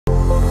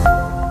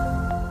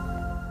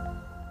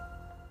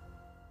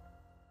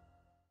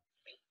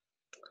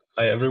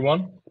Hi,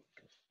 everyone.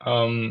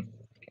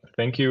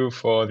 Thank you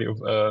for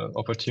the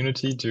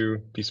opportunity to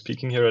be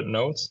speaking here at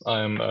Notes.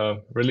 I'm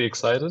really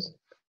excited.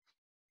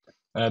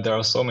 There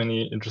are so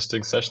many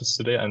interesting sessions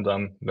today, and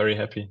I'm very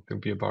happy to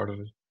be a part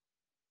of it.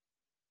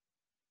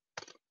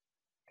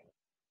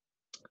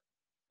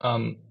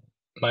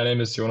 My name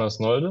is Jonas.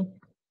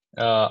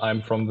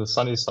 I'm from the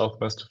sunny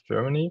southwest of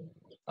Germany.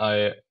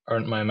 I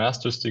earned my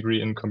master's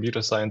degree in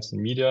computer science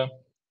and media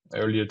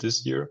earlier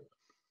this year.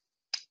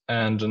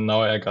 And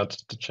now I got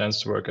the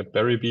chance to work at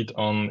Berrybeat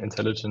on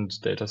intelligent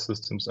data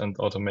systems and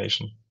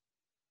automation.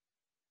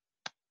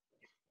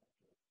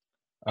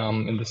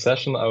 In this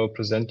session, I will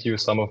present you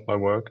some of my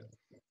work.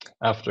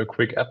 After a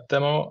quick app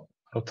demo,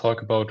 I'll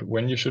talk about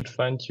when you should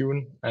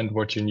fine-tune and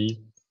what you need.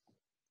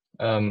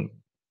 And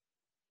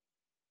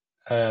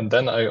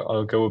then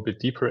I'll go a bit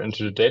deeper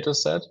into the data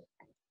set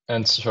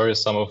and show you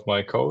some of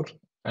my code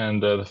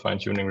and the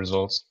fine-tuning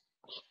results.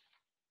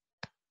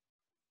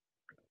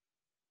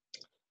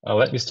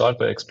 Let me start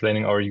by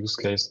explaining our use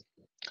case.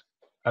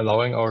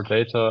 Allowing our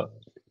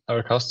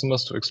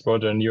customers to explore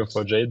their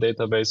Neo4j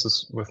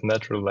databases with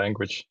natural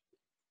language.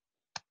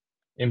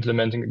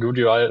 Implementing a good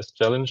UI is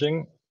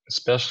challenging,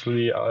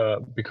 especially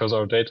because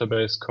our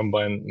database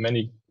combines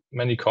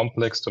many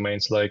complex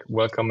domains like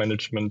welcome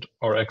management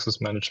or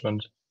access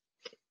management.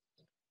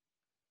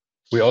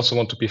 We also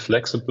want to be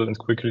flexible and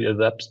quickly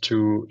adapt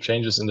to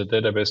changes in the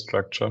database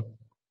structure.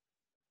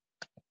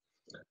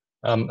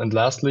 And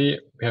lastly,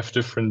 we have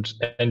different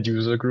end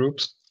user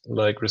groups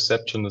like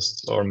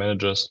receptionists or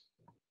managers.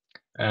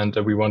 And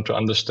we want to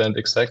understand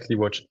exactly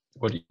what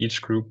each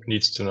group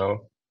needs to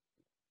know.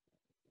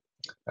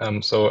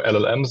 So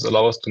LLMs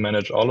allow us to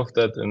manage all of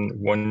that in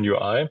one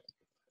UI.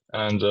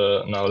 And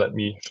now let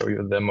me show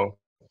you a demo.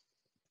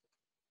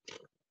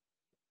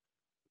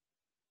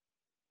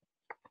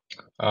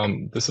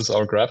 This is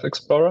our Graph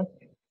Explorer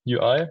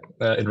UI.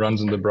 It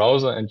runs in the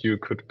browser, and you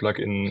could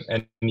plug in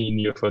any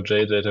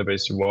Neo4j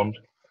database you want.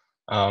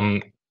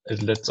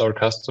 It lets our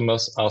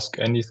customers ask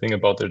anything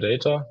about their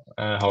data,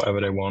 however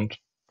they want.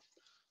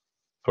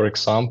 For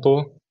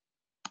example,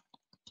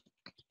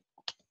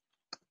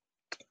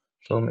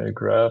 show me a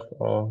graph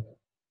of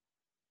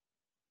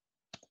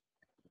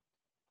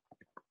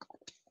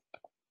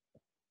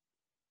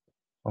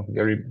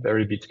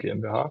Berrybeat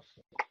GmbH.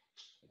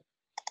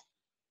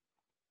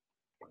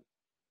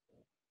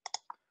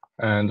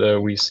 And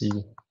we see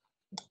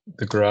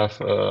the graph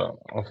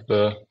of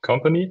the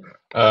company.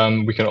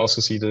 We can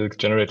also see the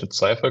generated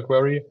Cypher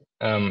query.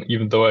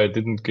 Even though I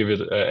didn't give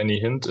it any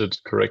hint, it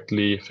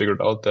correctly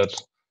figured out that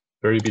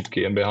Berrybeat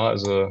GmbH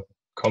is a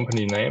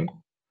company name.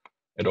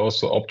 It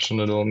also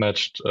optional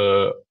matched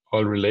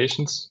all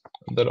relations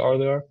that are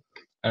there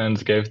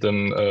and gave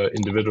them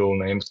individual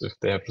names if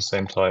they have the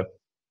same type.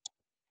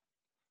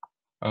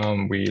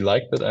 We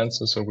like that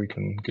answer, so we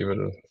can give it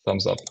a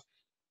thumbs up.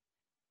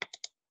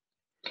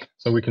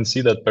 So we can see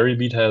that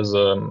Berrybeat has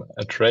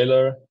a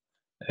trailer,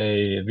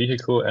 a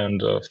vehicle,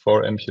 and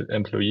 4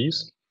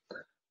 employees.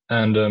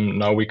 And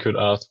now we could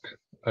ask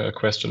a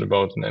question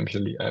about an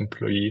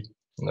employee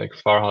like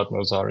Farhad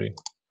Nozari.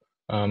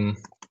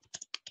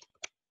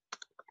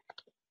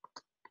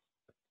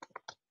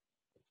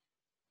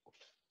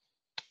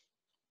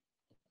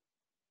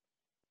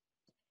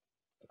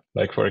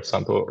 Like, for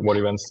example, what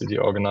events did you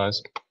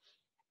organize?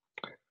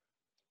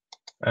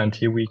 And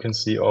here we can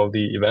see all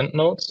the event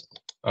nodes.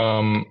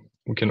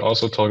 We can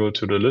also toggle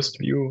to the list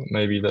view.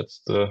 Maybe that's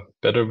the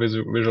better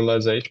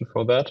visualization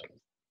for that.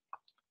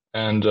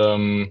 And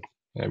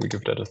yeah, we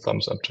give that a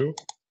thumbs up too.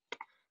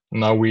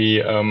 Now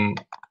we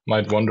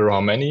might wonder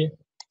how many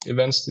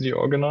events did you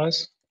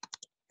organize?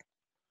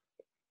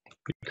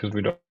 Because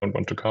we don't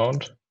want to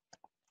count.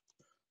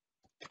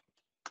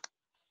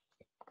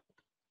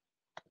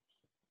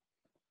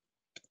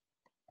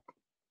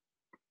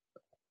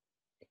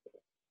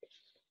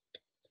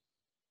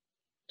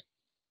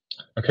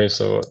 Okay,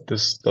 so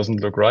this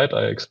doesn't look right.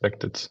 I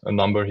expected a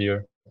number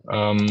here.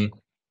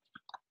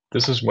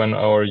 This is when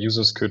our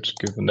users could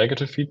give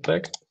negative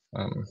feedback.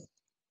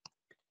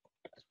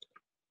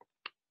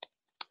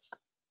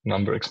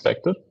 Number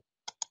expected.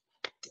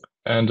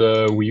 And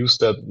we use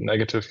that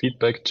negative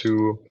feedback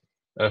to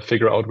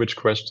figure out which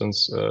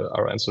questions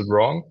are answered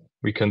wrong.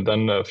 We can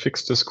then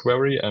fix this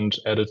query and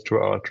add it to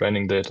our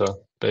training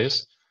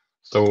database.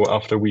 So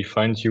after we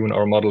fine-tune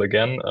our model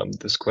again,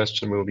 this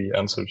question will be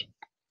answered.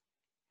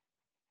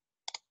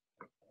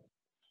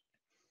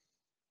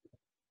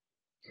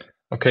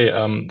 Okay,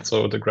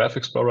 so the Graph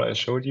Explorer I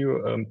showed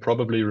you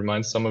probably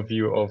reminds some of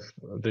you of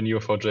the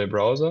Neo4j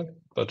browser,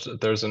 but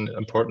there's an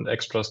important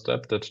extra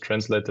step that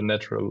translates the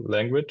natural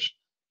language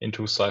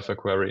into Cypher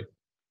query.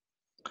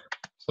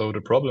 So the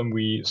problem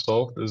we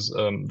solved is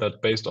that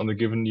based on the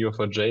given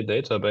Neo4j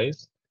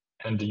database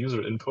and the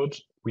user input,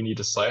 we need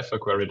a Cypher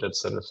query that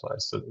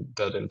satisfies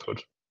that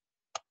input.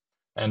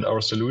 And our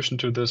solution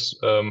to this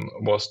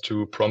was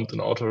to prompt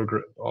an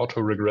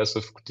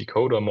autoregressive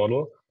decoder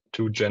model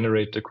to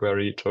generate the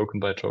query token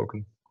by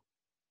token.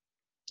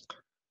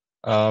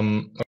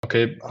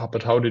 Okay,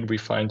 but how did we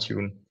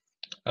fine-tune?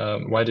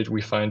 Why did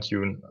we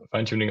fine-tune?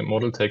 Fine-tuning a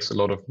model takes a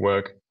lot of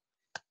work.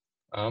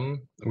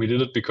 We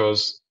did it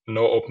because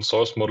no open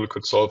source model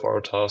could solve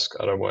our task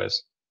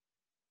otherwise.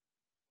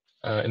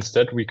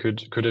 Instead, we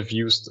could have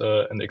used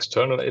an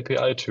external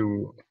API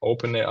to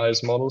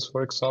OpenAI's models,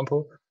 for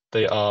example.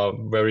 They are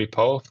very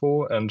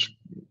powerful and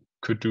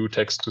could do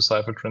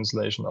text-to-Cypher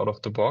translation out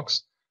of the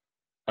box.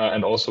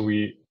 And also,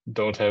 we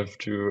don't have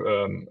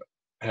to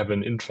have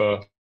an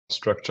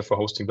infrastructure for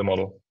hosting the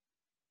model.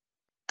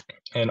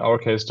 In our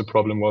case, the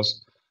problem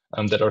was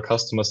that our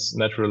customers'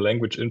 natural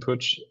language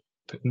inputs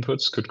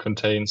could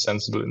contain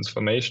sensible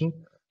information.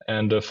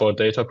 And for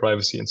data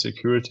privacy and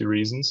security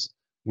reasons,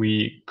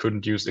 we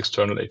couldn't use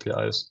external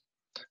APIs.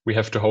 We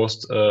have to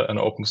host an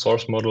open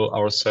source model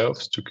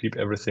ourselves to keep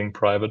everything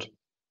private.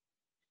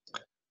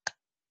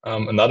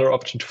 Another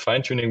option to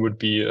fine-tuning would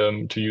be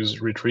to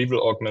use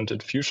retrieval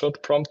augmented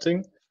few-shot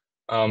prompting.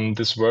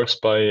 This works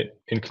by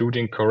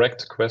including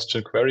correct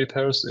question query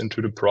pairs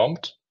into the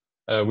prompt,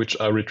 which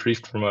are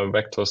retrieved from a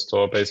vector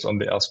store based on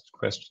the asked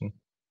question.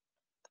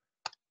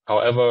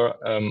 However,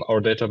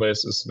 our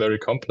database is very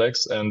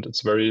complex and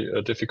it's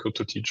very difficult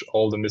to teach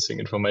all the missing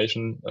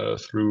information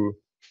through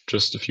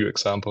just a few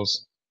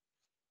examples.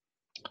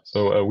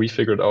 So we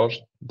figured out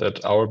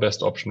that our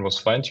best option was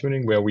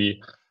fine-tuning, where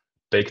we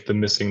bake the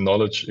missing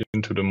knowledge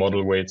into the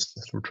model weights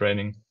through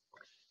training.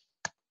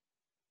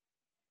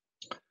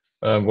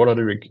 What are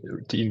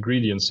the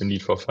ingredients you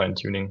need for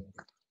fine-tuning?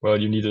 Well,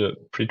 you need a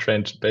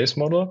pre-trained base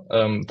model.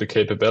 The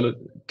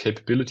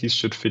capabilities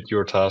should fit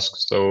your task.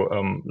 So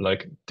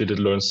like, did it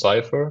learn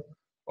Cypher,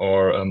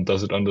 or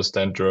does it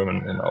understand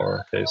German in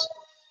our case?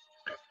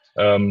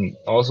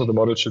 Also, the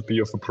model should be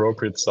of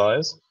appropriate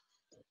size.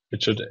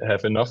 It should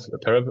have enough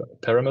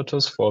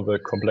parameters for the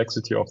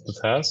complexity of the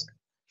task,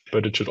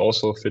 but it should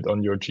also fit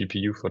on your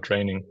GPU for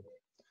training.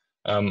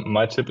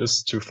 My tip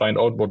is to find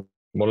out what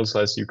model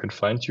size you can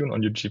fine-tune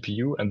on your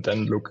GPU and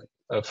then look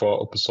for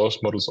open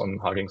source models on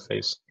Hugging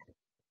Face.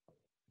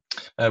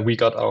 We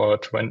got our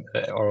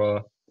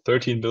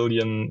 13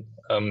 billion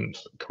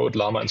code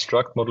llama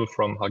instruct model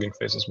from Hugging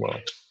Face as well.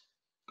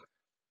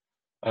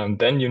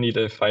 Then you need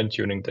a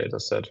fine-tuning data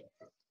set.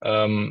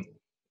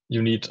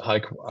 You need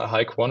a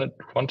high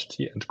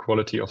quantity and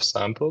quality of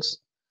samples.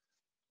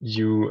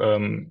 You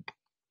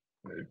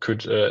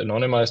could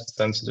anonymize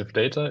sensitive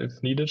data if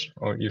needed,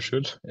 or you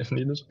should if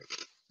needed.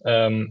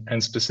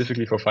 And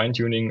specifically for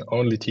fine-tuning,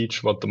 only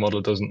teach what the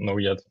model doesn't know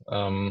yet.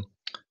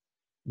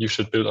 You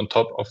should build on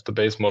top of the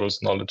base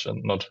model's knowledge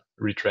and not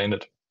retrain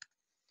it.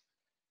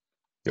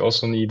 You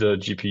also need a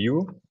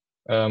GPU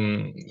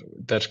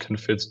that can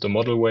fit the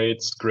model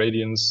weights,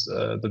 gradients,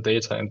 the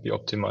data, and the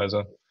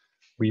optimizer.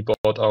 We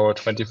bought our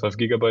 25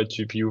 gigabyte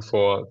GPU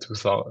for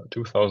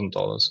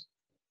 $2,000.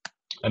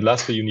 And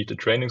lastly, you need a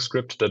training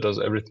script that does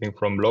everything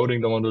from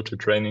loading the model to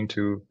training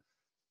to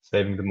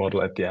saving the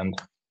model at the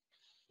end.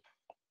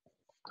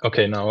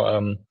 Okay,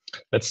 now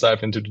let's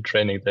dive into the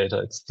training data.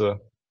 It's the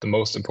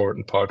most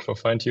important part for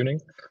fine-tuning.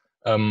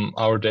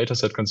 Our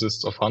dataset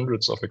consists of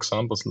hundreds of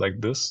examples like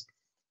this.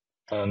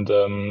 And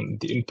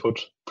the input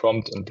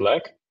prompt in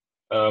black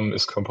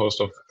is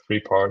composed of 3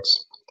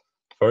 parts.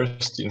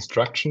 First, the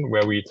instruction,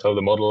 where we tell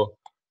the model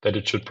that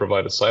it should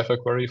provide a Cypher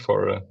query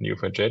for a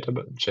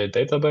Neo4j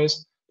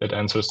database that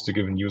answers the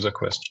given user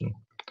question.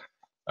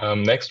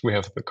 Next, we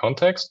have the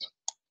context,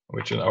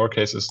 which in our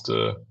case is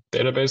the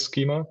database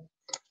schema,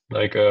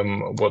 like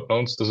what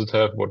nodes does it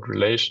have, what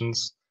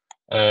relations,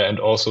 and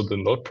also the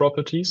node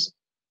properties.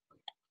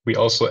 We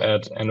also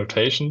add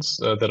annotations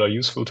that are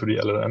useful to the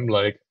LLM,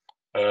 like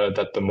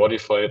that the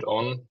modified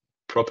on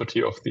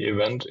property of the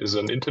event is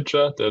an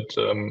integer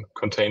that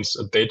contains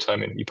a date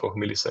time in epoch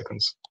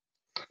milliseconds.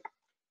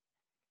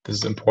 This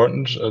is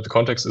important. The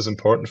context is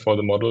important for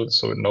the model,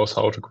 so it knows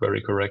how to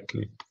query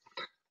correctly.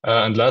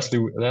 And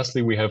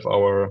lastly, we have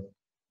our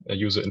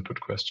user input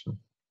question.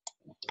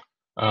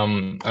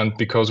 And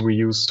because we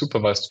use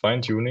supervised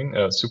fine-tuning,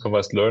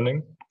 supervised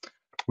learning,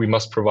 we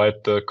must provide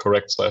the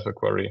correct Cypher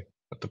query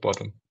at the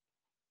bottom.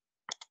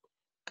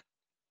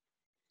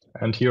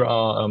 And here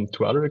are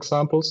 2 other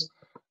examples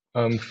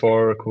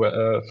for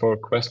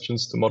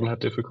questions the model had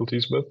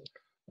difficulties with.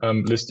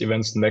 List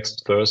events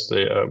next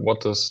Thursday.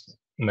 What does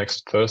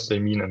next Thursday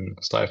mean in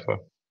Cypher?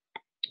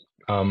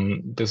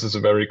 This is a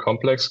very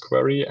complex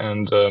query,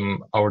 and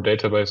our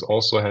database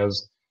also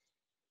has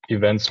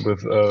events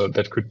with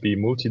that could be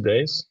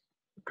multi-days,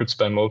 could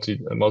span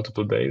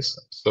multiple days.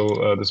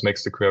 So this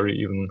makes the query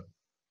even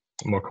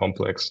more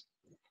complex.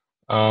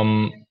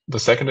 The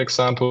second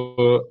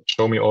example,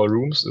 show me all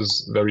rooms,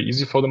 is very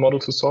easy for the model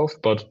to solve,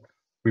 but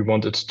we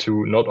wanted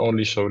to not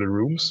only show the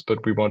rooms,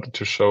 but we wanted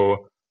to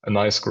show a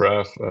nice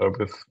graph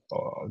with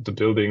the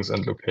buildings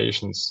and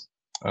locations.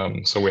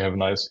 So we have a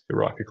nice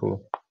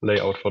hierarchical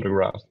layout for the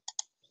graph.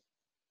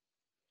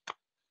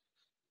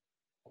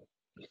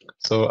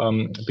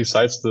 So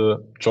besides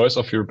the choice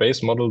of your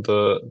base model,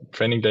 the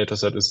training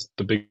dataset is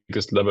the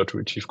biggest lever to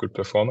achieve good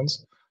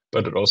performance,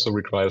 but it also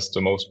requires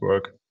the most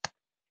work.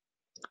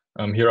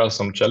 Here are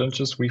some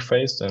challenges we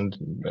faced and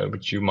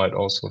which you might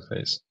also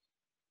face.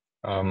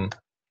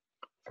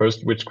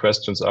 First, which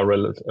questions are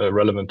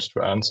relevant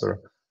to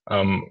answer?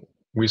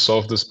 We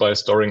solve this by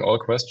storing all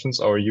questions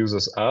our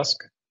users ask,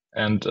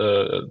 and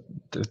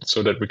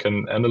so that we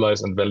can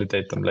analyze and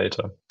validate them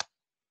later.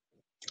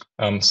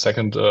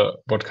 Second,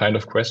 what kind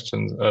of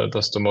questions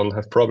does the model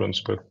have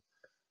problems with?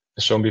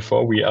 As shown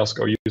before, we ask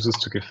our users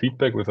to give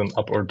feedback with an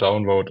up or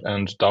down vote,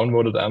 and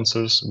downvoted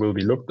answers will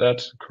be looked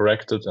at,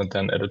 corrected, and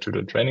then added to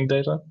the training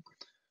data.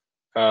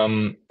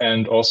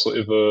 And also,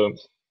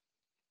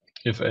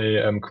 if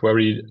a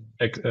query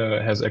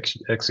has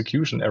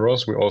execution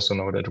errors, we also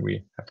know that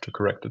we have to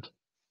correct it.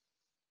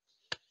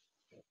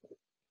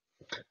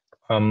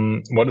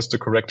 What is the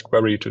correct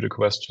query to the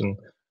question?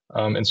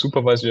 In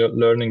supervised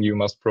learning, you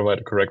must provide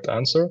a correct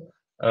answer.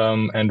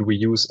 And we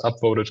use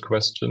upvoted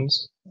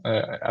questions,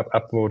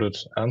 upvoted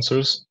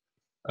answers,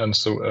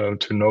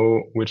 to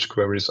know which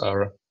queries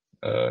are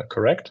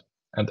correct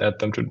and add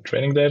them to the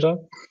training data.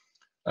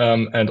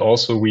 And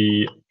also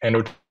we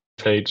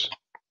annotate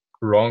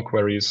wrong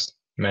queries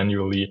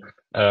manually,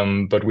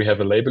 but we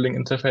have a labeling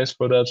interface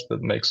for that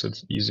makes it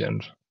easy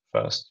and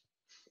fast.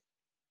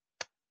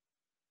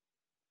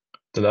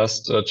 The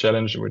last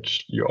challenge,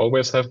 which you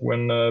always have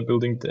when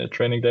building the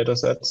training data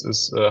sets,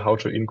 is how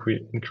to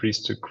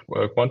increase the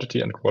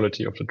quantity and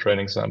quality of the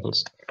training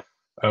samples.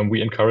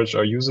 We encourage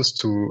our users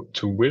to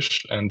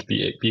wish and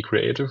be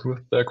creative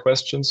with their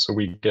questions, so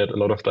we get a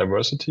lot of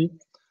diversity.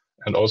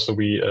 And also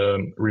we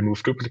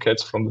remove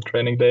duplicates from the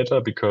training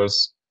data,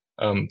 because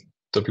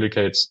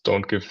duplicates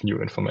don't give new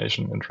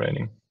information in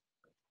training.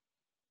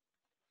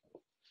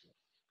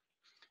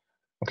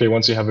 Okay,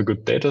 once you have a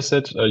good data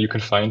set, you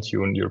can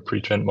fine-tune your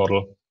pre-trained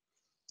model.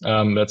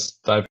 Let's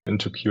dive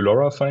into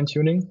QLoRa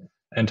fine-tuning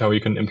and how you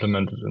can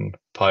implement it in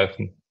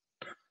Python.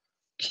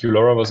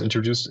 QLoRa was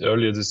introduced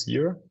earlier this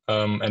year,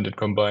 and it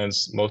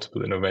combines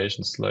multiple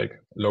innovations like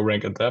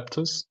low-rank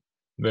adapters,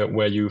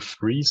 where you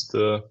freeze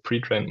the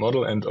pre-trained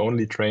model and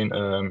only train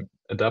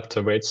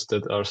adapter weights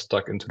that are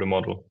stuck into the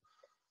model.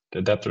 The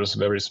adapter is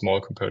very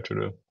small compared to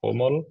the whole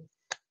model.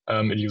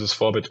 It uses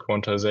 4-bit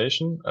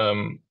quantization,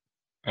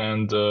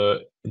 and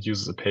it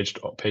uses a paged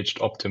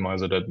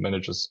optimizer that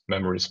manages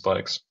memory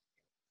spikes.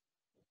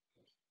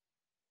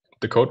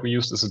 The code we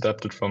used is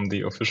adapted from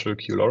the official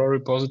QLoRa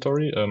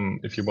repository.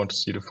 If you want to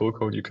see the full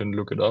code, you can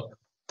look it up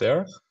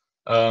there.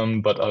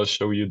 But I'll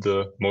show you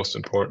the most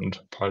important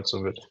parts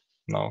of it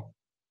now.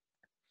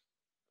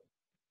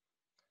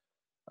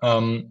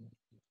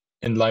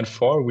 In line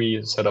 4,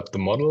 we set up the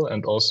model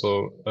and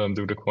also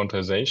do the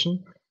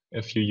quantization.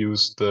 If you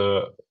use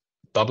the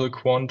double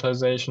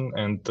quantization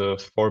and the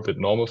 4-bit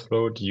normal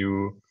float,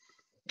 you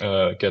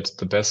get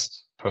the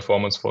best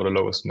performance for the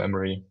lowest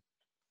memory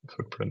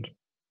footprint.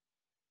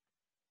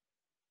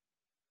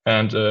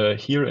 And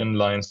here in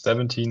line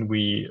 17,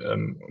 we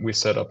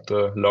set up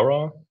the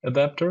LoRa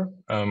adapter,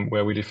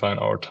 where we define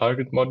our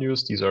target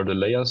modules. These are the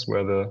layers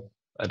where the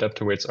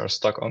adapter weights are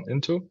stuck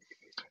into.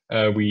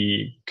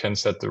 We can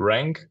set the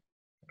rank,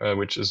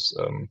 which is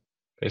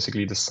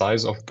basically the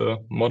size of the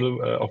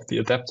model of the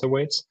adapter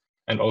weights,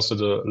 and also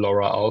the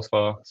LoRa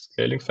alpha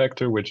scaling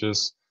factor, which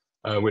is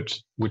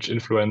which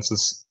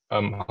influences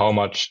how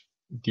much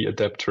the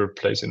adapter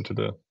plays into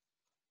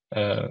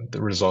the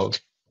result.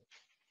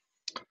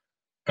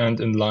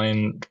 And in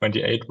line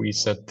 28, we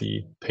set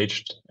the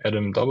paged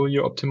AdamW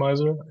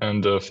optimizer,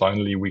 and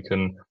finally we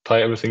can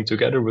tie everything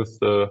together with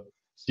the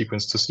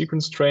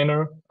sequence-to-sequence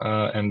trainer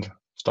and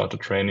start the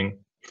training.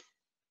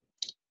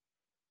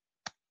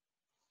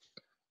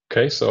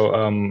 Okay, so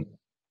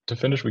to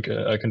finish,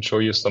 I can show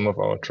you some of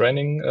our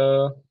training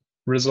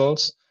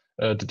results.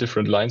 The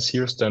different lines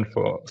here stand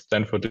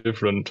for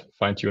different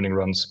fine-tuning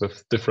runs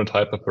with different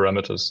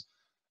hyperparameters.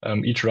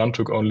 Each run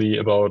took only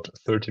about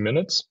 30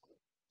 minutes.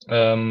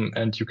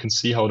 And you can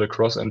see how the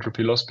cross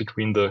entropy loss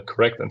between the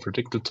correct and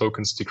predicted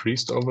tokens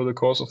decreased over the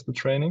course of the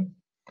training.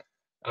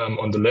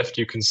 On the left,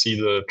 you can see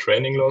the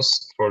training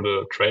loss for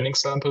the training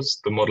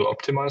samples the model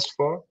optimized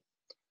for.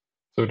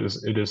 So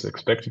it is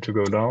expected to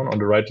go down. On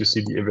the right, you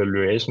see the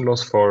evaluation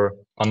loss for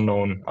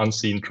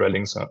unseen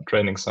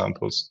training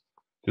samples.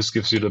 This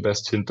gives you the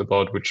best hint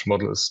about which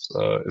model is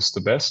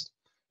the best.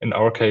 In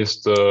our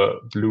case, the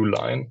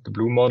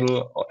blue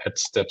model at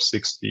step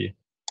 60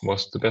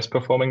 was the best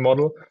performing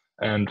model.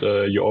 And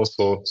you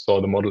also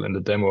saw the model in the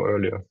demo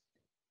earlier.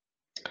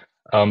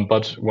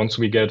 But once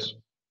we get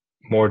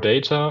more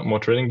data, more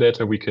training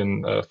data, we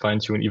can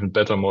fine-tune even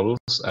better models.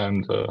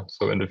 And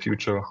so in the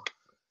future,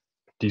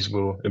 these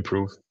will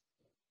improve.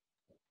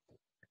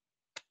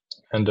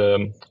 And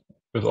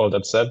with all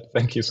that said,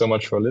 thank you so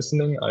much for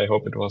listening. I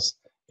hope it was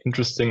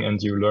interesting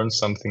and you learned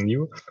something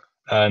new.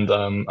 And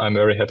I'm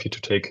very happy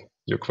to take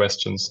your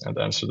questions and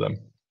answer them.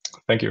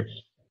 Thank you.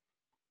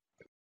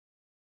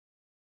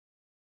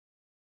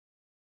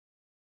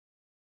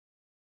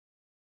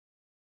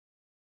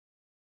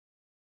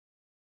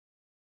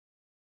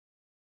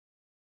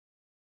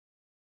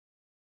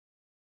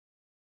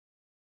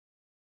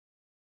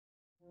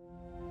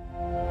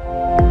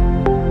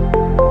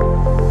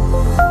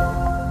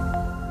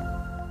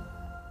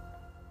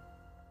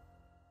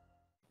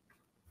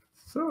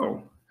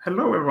 So,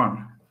 hello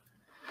everyone.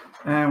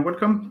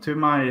 Welcome to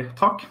my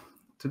talk.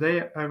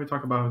 Today I will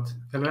talk about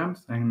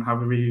LLMs and how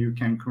we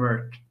can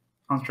convert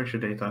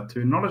unstructured data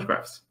to knowledge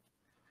graphs.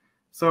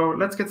 So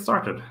let's get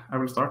started. I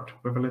will start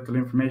with a little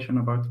information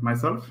about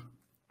myself.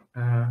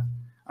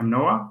 I'm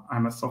Noah.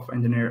 I'm a software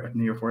engineer at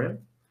Neo4j,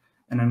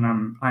 and then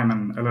I'm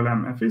an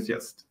LLM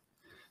enthusiast.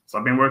 So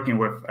I've been working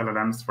with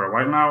LLMs for a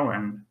while now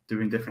and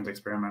doing different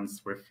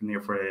experiments with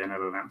Neo4j and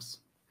LLMs.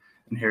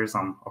 And here are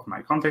some of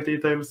my contact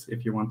details.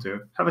 If you want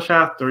to have a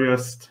chat or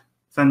just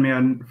send me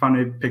a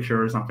funny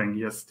picture or something,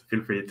 just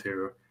feel free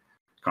to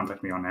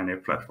contact me on any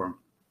platform.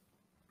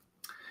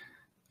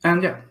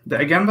 And yeah, the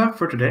agenda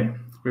for today,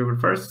 we will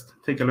first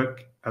take a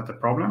look at the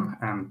problem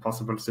and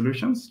possible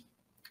solutions,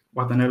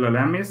 what an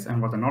LLM is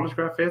and what a knowledge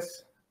graph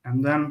is,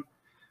 and then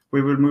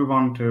we will move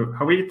on to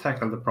how we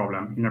tackled the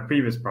problem in a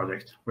previous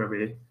project where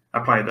we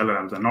applied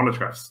LLMs and knowledge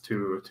graphs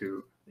to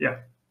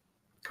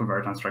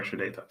convert unstructured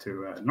data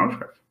to a knowledge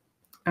graph.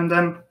 And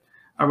then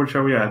I will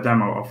show you a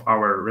demo of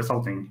our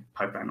resulting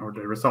pipeline, or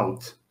the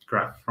result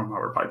graph from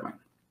our pipeline.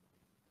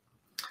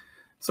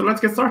 So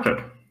let's get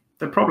started.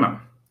 The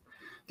problem.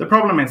 The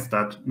problem is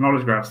that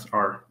knowledge graphs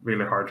are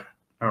really hard,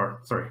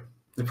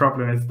 the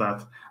problem is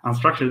that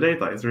unstructured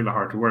data is really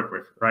hard to work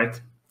with,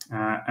 right?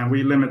 And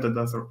we limited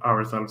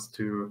ourselves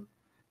to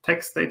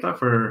text data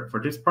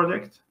for this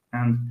project.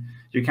 And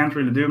you can't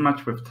really do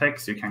much with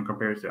text. You can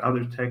compare it to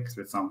other text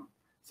with some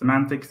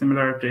semantic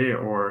similarity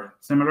or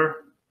similar,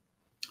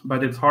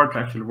 but it's hard to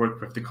actually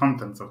work with the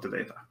contents of the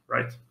data,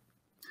 right?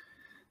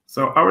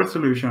 So our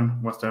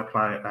solution was to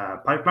apply a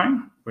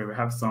pipeline where we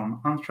have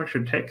some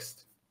unstructured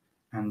text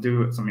and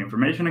do some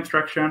information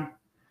extraction,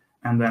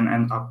 and then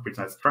end up with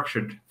a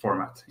structured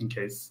format, in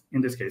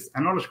this case,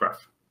 a knowledge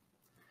graph.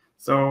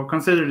 So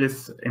consider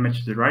this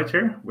image to the right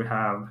here. We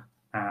have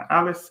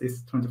Alice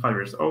is 25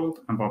 years old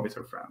and Bob is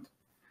her friend.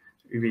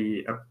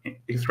 We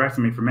extract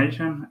some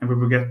information and we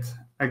will get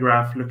a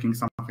graph looking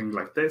something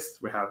like this.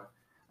 We have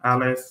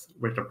Alice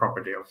with a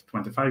property of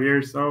 25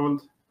 years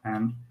old,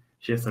 and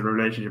she has a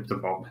relationship to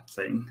Bob,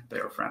 saying they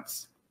are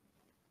friends.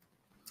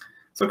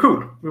 So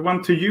cool. We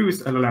want to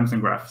use LLMs and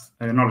graphs,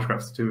 knowledge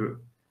graphs, to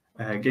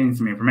gain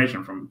some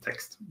information from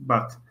text.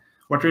 But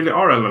what really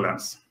are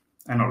LLMs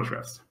and knowledge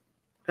graphs?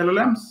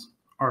 LLMs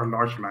are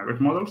large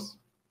language models.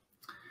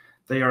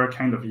 They are a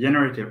kind of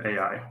generative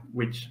AI,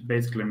 which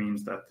basically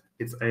means that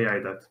it's AI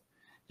that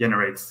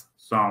generates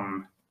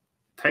some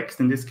text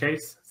in this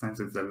case, since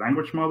it's a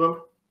language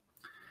model.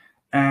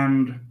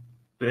 And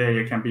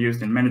they can be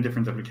used in many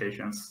different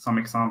applications. Some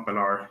examples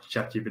are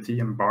ChatGPT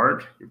and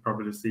Bard. You've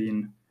probably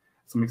seen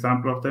some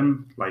example of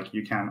them, like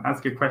you can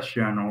ask a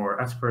question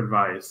or ask for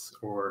advice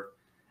or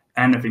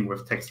anything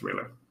with text,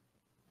 really.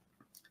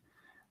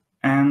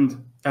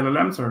 And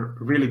LLMs are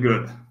really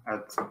good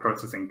at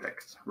processing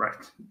text,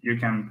 right? You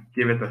can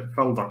give it a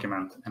full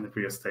document and it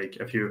will just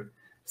take a few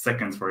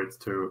seconds for it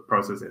to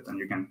process it. And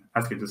you can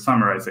ask it to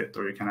summarize it,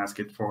 or you can ask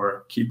it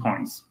for key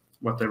points,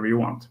 whatever you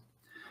want.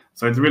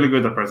 So it's really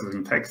good at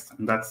processing text,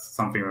 and that's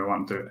something we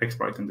want to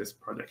exploit in this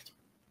project.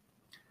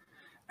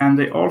 And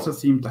they also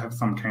seem to have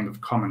some kind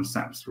of common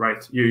sense,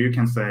 right? You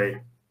can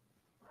say,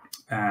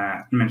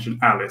 mention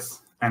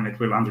Alice, and it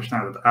will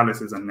understand that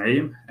Alice is a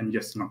name and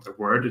just not a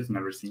word it's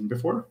never seen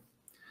before.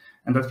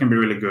 And that can be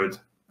really good.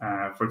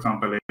 For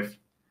example, if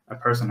a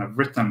person has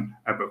written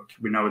a book,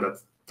 we know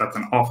that that's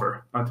an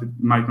author, but it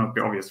might not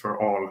be obvious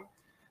for all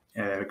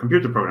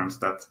computer programs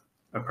that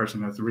a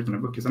person has written a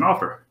book is an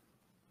author.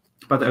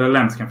 But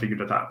LLMs can figure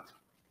that out.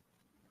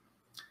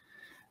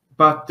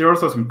 But there are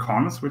also some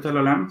cons with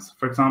LLMs.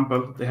 For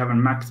example, they have a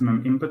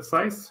maximum input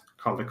size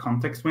called a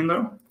context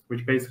window,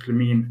 which basically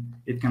means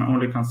it can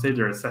only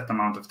consider a set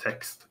amount of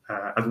text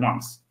at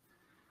once.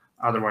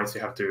 Otherwise,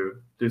 you have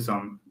to do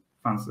some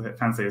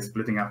fancy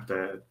splitting up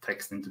the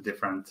text into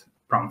different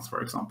prompts,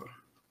 for example.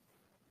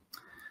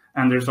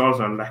 And there's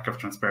also a lack of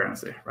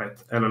transparency, right?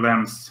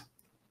 LLMs,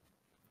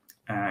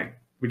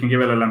 we can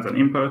give LLMs an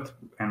input,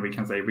 and we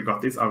can say we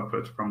got this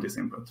output from this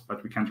input,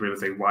 but we can't really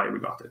say why we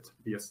got it.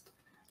 We just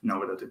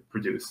know that it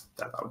produced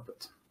that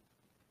output.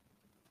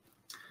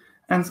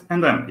 And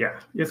then,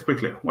 just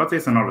quickly, what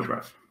is a knowledge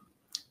graph?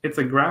 It's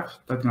a graph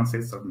that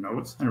consists of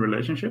nodes and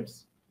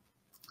relationships.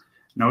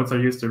 Nodes are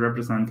used to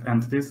represent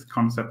entities,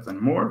 concepts, and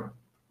more,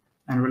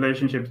 and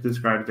relationships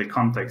describe the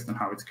context and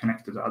how it's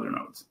connected to other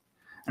nodes.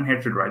 And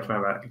here to the right, we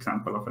have an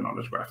example of a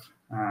knowledge graph.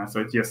 So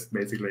it's just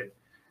basically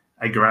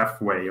a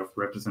graph way of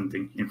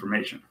representing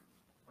information.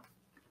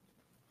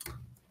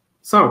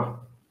 So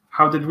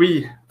how did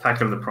we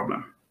tackle the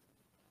problem?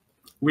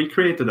 We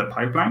created a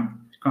pipeline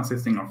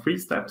consisting of 3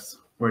 steps,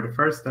 where the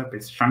first step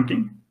is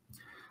chunking.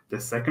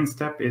 The second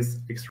step is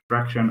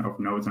extraction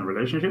of nodes and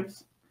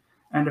relationships.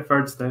 And the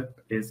third step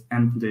is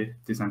entity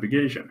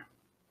disambiguation.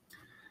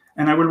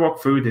 And I will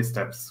walk through these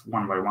steps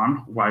one by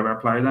one, why we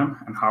apply them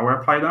and how we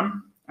apply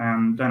them,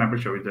 and then I will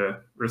show you the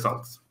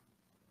results.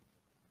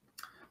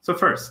 So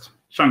first,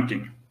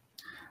 chunking.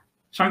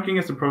 Chunking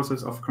is the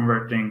process of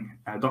converting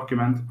a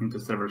document into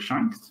several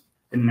chunks.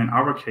 And in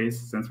our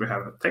case, since we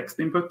have a text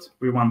input,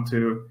 we want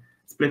to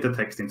split the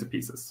text into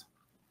pieces.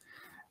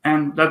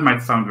 And that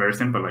might sound very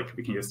simple, like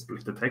we can just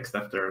split the text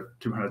after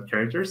 200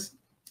 characters.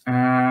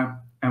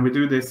 And we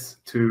do this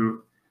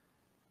to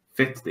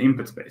fit the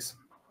input space.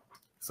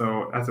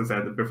 So as I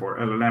said before,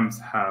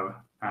 LLMs have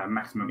a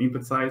maximum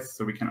input size,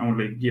 so we can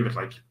only give it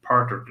like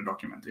part of the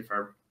document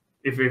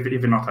if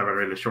we not have a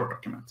really short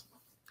document.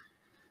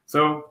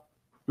 So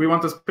we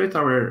want to split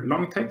our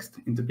long text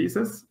into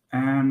pieces,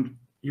 and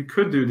you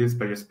could do this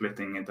by just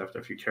splitting it after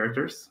a few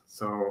characters,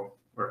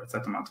 or a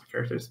set amount of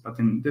characters. But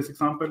in this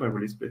example, I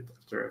will split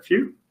after a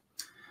few.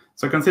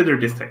 So consider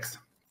this text.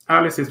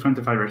 Alice is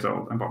 25 years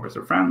old and Bob is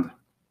her friend.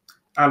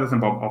 Alice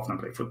and Bob often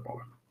play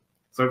football.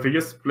 So if we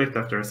just split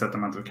after a set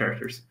amount of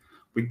characters,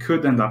 we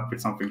could end up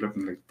with something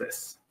looking like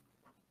this,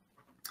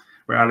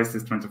 where Alice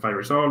is 25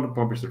 years old,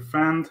 Bob is her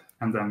friend,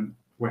 and then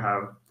we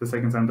have the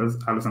second sentence,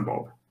 Alice and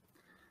Bob.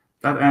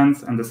 That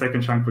ends, and the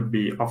second chunk would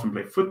be often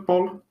play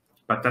football,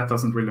 but that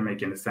doesn't really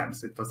make any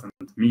sense. It doesn't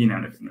mean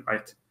anything,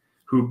 right?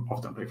 Who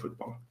often play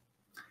football?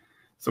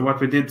 So what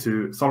we did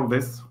to solve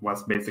this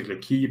was basically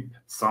keep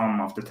some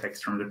of the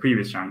text from the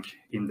previous chunk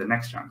in the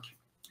next chunk.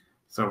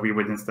 So we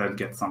would instead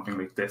get something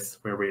like this,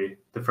 where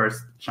the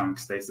first chunk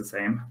stays the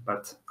same,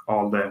 but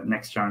all the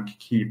next chunk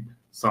keep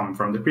some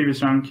from the previous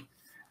chunk,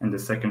 and the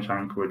second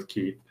chunk would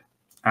keep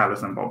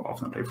Alice and Bob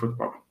often play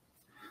football.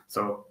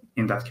 So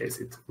in that case,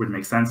 it would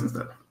make sense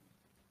instead.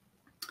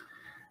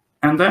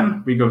 And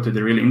then we go to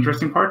the really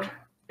interesting part,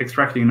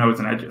 extracting nodes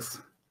and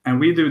edges. And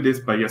we do this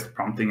by just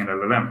prompting an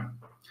LLM.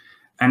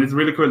 And it's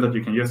really cool that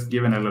you can just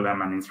give an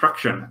LLM an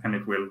instruction and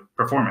it will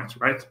perform it,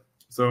 right?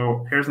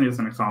 So here's just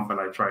an example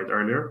I tried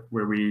earlier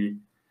where I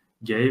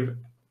gave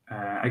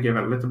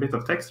a little bit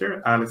of text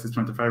here. Alice is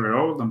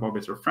 25-year-old and Bob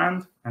is her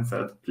friend, and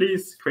said,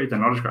 please create a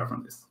knowledge graph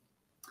on this.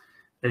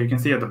 And you can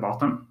see at the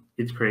bottom,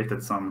 it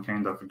created some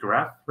kind of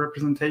graph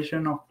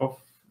representation of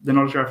the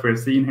knowledge graph we've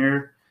seen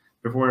here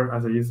before,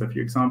 as I used a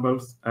few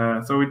examples.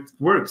 So it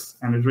works,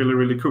 and it's really,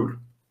 really cool.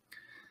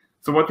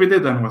 So what we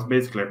did then was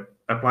basically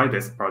apply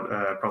this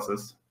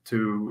process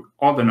to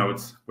all the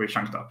nodes we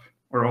chunked up,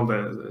 or all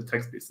the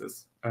text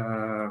pieces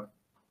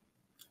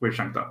we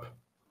chunked up.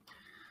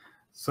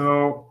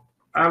 So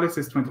Alice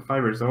is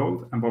 25 years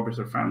old and Bob is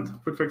her friend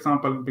would, for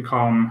example,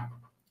 become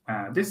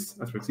this,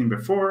 as we've seen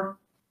before.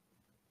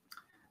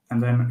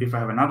 And then if I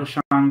have another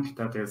chunk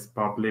that is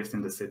Bob lives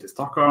in the city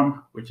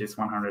Stockholm, which is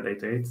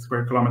 188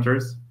 square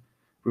kilometers,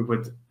 we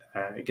would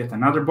get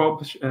another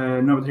Bob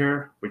node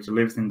here, which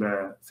lives in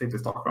the city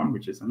Stockholm,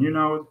 which is a new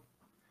node.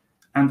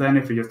 And then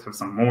if we just have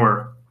some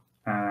more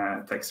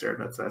text here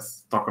that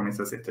says Stockholm is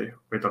a city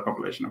with a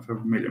population of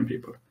 1 million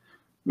people,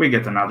 we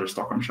get another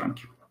Stockholm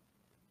chunk.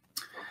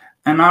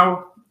 And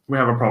now we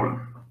have a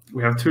problem.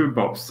 We have 2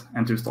 Bobs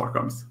and 2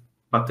 Stockholms,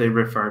 but they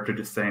refer to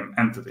the same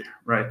entity,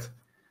 right?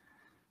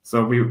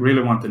 So we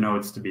really want the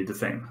nodes to be the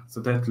same. So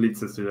that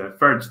leads us to the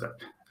third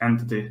step,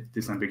 entity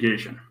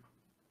disambiguation,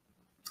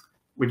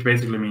 which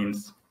basically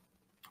means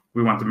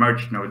we want to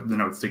merge the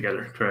nodes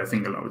together to a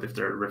single node if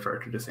they refer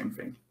to the same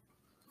thing.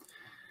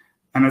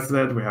 And as I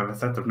said, we have a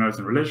set of nodes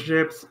and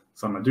relationships,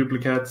 some are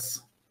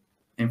duplicates,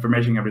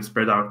 information can be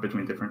spread out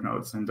between different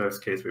nodes. In those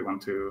cases, we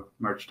want to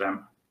merge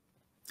them.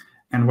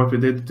 And what we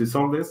did to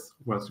solve this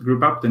was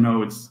group up the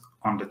nodes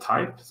on the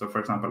type. So for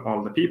example,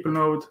 all the people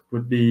node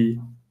would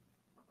be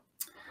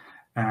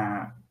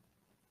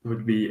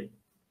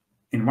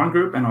in one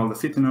group, and all the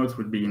city nodes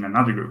would be in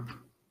another group.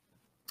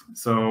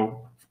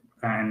 So,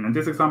 and in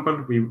this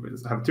example, we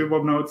have 2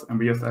 Bob nodes, and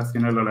we just ask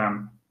an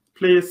LLM,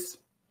 please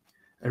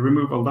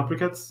remove all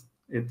duplicates.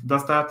 It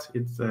does that.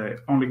 It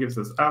only gives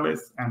us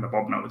Alice and a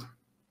Bob node.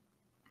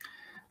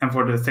 And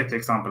for the city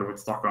example with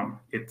Stockholm,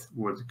 it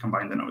would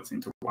combine the nodes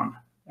into one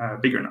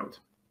bigger node.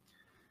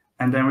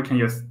 And then we can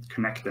just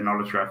connect the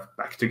knowledge graph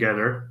back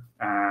together.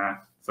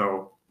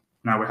 So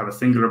now we have a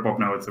singular Bob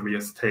node, so we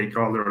just take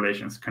all the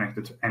relations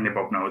connected to any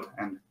Bob node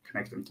and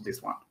connect them to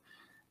this one.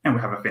 And we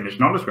have a finished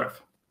knowledge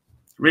graph.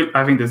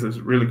 I think this is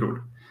really cool.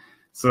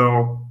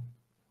 So,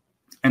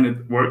 and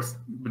it works.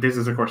 This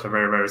is, of course, a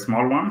very, very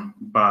small one,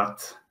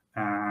 but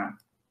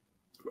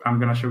I'm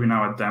going to show you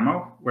now a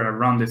demo where I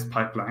run this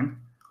pipeline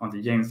on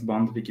the James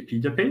Bond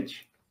Wikipedia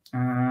page.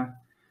 And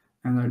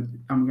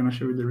I'm going to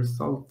show you the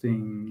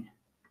resulting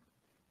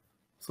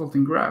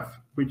graph,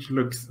 which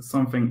looks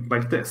something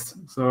like this.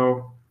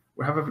 So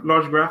we have a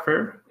large graph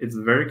here. It's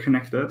very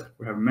connected.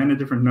 We have many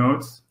different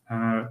nodes.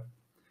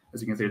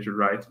 As you can see to the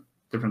right,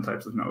 different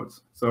types of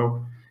nodes.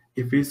 So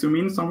if we zoom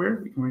in somewhere,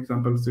 we can, for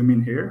example, zoom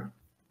in here.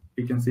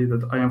 We can see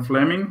that Ian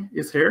Fleming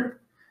is here.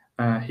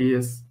 He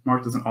is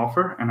marked as an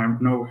author, and I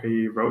know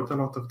he wrote a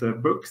lot of the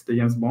books the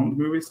James Bond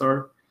movies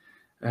are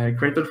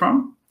created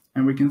from.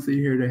 And we can see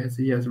here that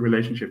he has a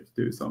relationship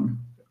to some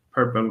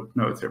purple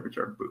nodes here, which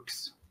are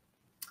books.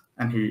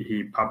 And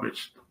he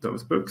published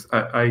those books.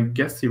 I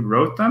guess he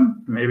wrote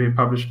them, maybe he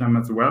published them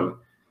as well,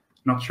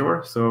 not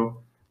sure.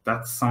 So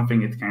that's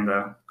something it kind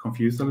of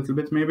confused a little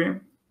bit, maybe.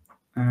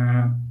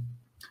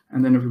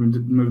 And then if we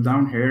move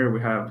down here,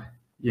 we have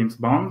James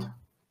Bond,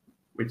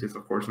 which is,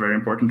 of course, very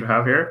important to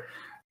have here.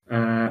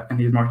 And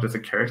he's marked as a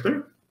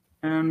character.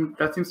 and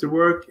that seems to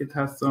work. It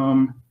has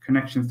some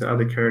connections to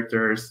other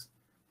characters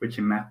which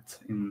he met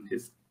in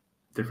his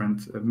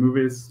different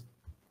movies.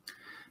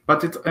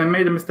 But it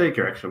made a mistake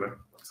here, actually.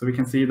 So we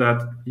can see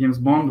that James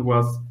Bond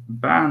was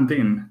banned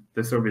in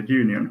the Soviet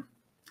Union,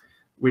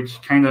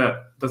 which kind of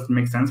doesn't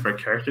make sense for a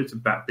character to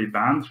be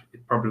banned.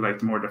 It's probably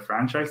like more the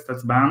franchise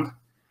that's banned.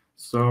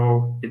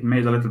 So it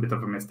made a little bit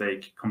of a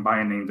mistake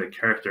combining the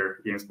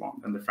character James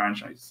Bond and the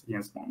franchise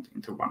James Bond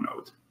into one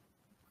node.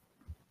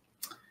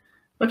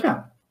 But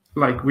yeah,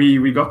 like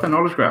we got the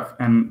knowledge graph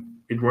and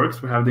it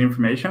works. We have the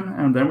information,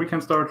 and then we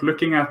can start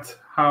looking at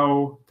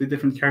how the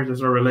different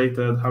characters are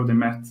related, how they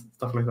met,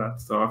 stuff like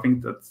that. So I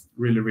think that's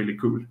really, really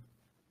cool.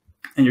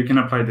 And you can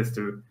apply this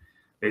to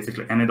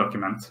basically any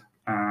document.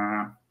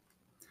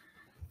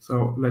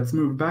 So let's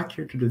move back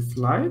here to the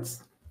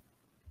slides.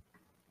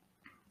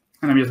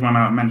 And I just want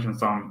to mention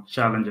some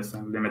challenges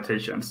and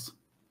limitations.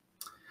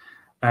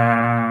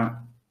 And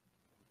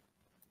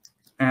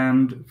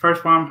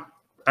first one,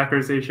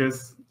 accuracy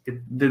issues.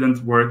 It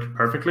didn't work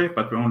perfectly,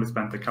 but we only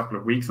spent a couple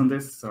of weeks on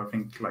this. So I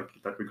think like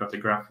that we got the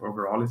graph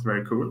overall is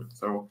very cool.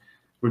 So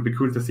it would be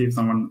cool to see if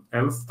someone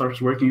else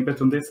starts working a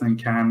bit on this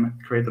and can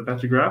create a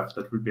better graph.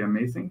 That would be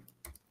amazing.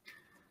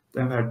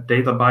 Then we have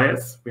data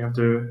bias. We have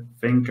to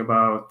think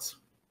about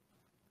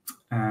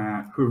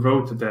who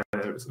wrote the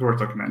source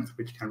document,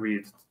 which can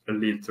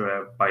lead to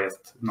a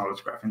biased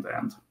knowledge graph in the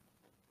end.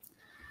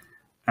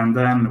 And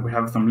then we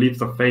have some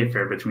leaps of faith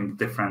here between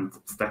different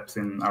steps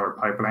in our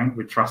pipeline.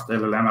 We trust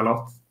LLM a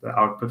lot, the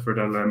output for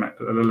the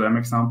LLM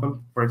example,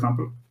 for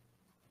example.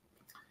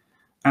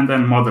 And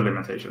then model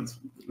limitations.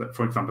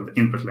 For example, the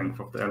input length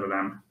of the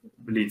LLM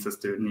leads us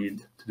to need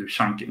to do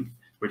chunking,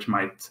 which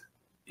might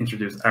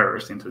introduce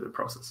errors into the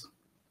process.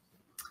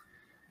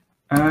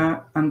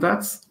 And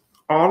that's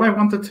all I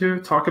wanted to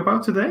talk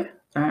about today.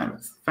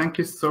 Thank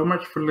you so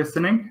much for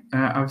listening.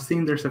 I've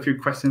seen there's a few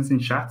questions in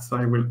chat, so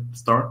I will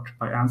start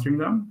by answering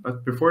them.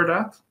 But before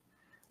that,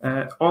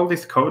 all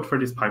this code for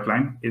this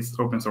pipeline is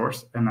open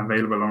source and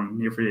available on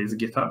Neo4j's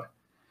GitHub.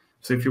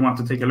 So if you want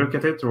to take a look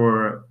at it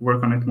or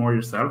work on it more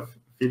yourself,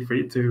 feel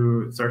free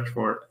to search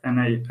for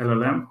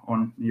NALLM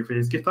on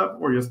Neo4j's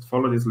GitHub or just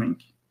follow this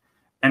link.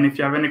 And if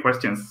you have any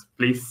questions,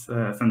 please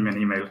send me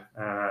an email.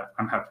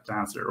 I'm happy to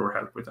answer or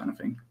help with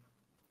anything.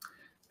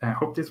 I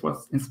hope this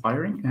was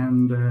inspiring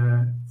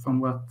and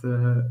somewhat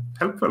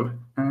helpful.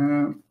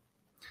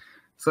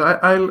 So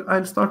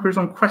I'll start with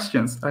some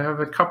questions. I have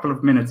a couple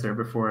of minutes here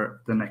before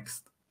the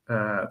next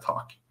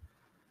talk.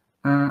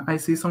 I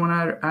see someone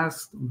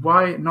asked,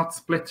 why not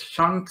split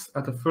chunks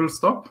at a full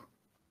stop?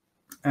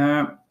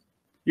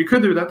 You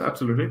could do that,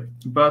 absolutely.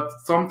 But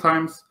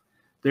sometimes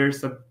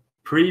there's a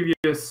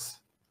previous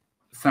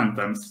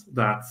sentence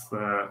that's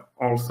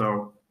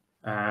also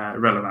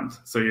relevant.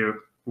 So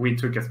we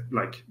took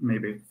like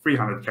maybe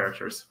 300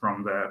 characters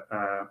from the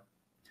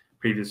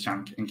previous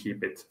chunk and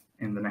keep it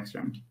in the next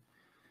chunk.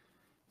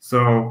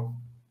 So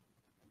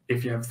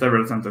if you have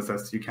several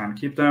sentences, you can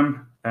keep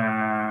them,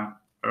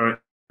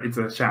 or it's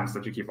a chance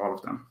that you keep all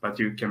of them. But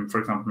you can, for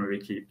example, maybe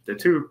keep the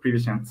 2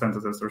 previous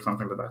sentences or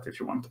something like that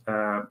if you want.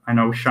 I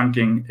know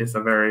chunking is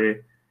a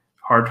very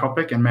hard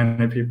topic and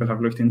many people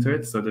have looked into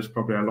it. So there's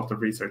probably a lot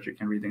of research you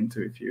can read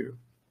into if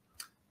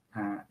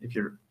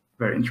you're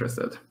very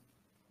interested.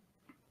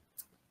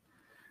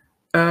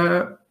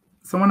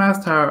 Someone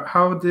asked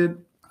how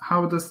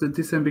does the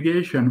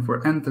disambiguation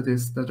for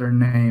entities that are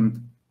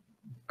named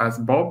as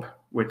Bob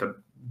with a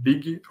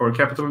big or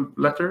capital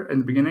letter in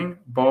the beginning,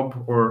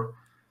 Bob or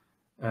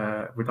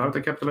without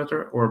a capital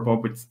letter, or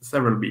Bob with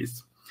several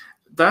B's?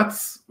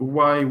 That's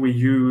why we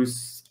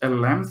use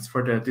LLMs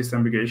for the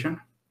disambiguation.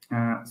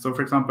 So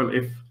for example,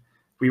 if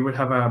we would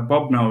have a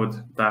Bob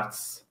node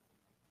that's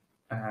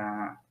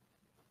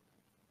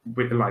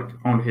with like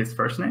only his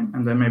first name,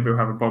 and then maybe we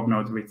have a Bob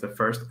node with the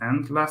first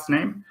and last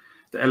name,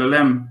 the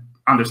LLM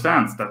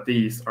understands that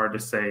these are the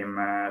same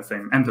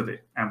entity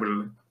and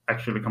will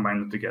actually combine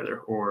them together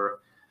or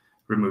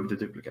remove the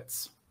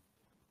duplicates.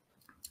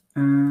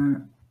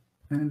 And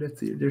let's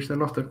see, there's a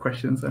lot of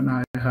questions and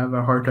I have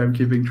a hard time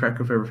keeping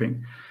track of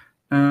everything.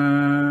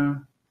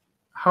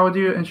 How do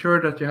you ensure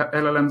that your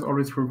LLMs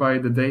always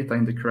provide the data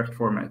in the correct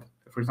format?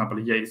 For example,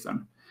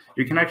 JSON.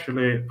 You can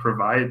actually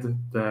provide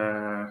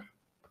the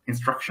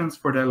instructions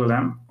for the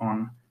LLM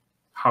on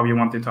how you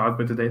want it to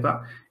output the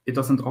data. It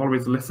doesn't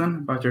always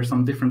listen, but there's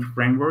some different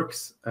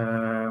frameworks.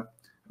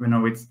 We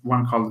know it's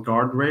one called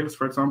guardrails,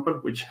 for example,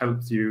 which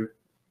helps you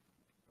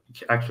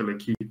actually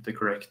keep the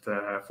correct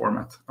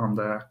format on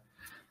the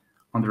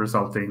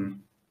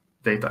resulting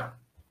data.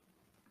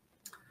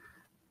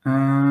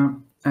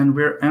 And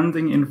we're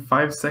ending in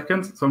 5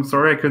 seconds, so I'm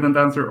sorry I couldn't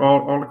answer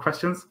all the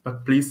questions,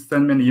 but please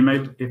send me an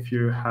email if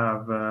you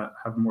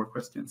have more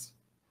questions.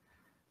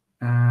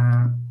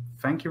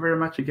 Thank you very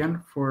much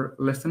again for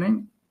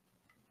listening,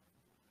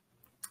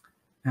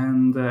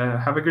 and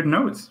have a good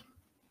note.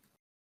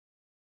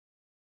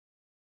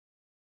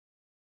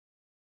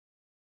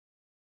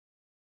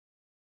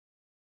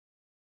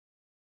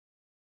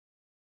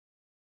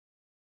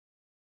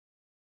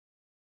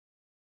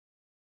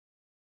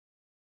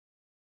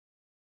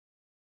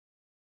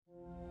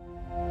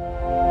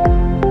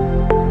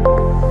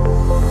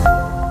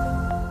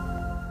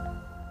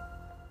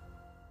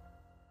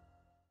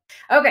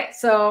 Okay,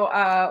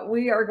 so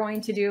we are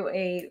going to do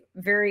a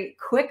very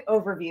quick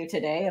overview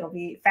today. It'll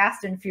be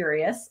fast and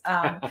furious,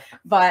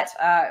 but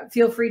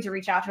feel free to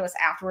reach out to us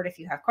afterward if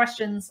you have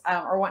questions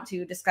or want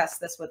to discuss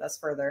this with us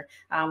further.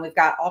 We've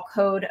got all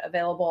code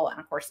available, and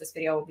of course, this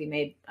video will be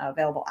made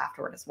available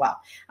afterward as well.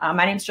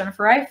 My name's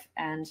Jennifer Reif,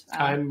 and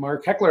I'm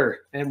Mark Heckler,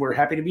 and we're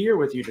happy to be here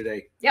with you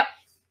today. Yep.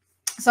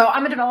 So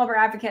I'm a developer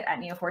advocate at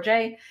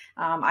Neo4j.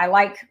 I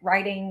like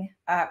writing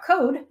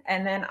code,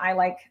 and then I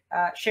like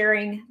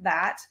sharing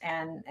that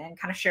and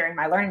kind of sharing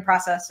my learning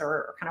process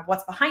or kind of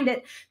what's behind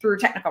it through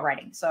technical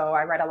writing. So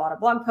I write a lot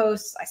of blog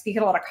posts, I speak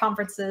at a lot of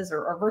conferences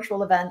or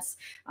virtual events.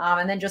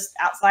 And then just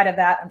outside of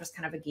that, I'm just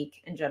kind of a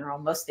geek in general.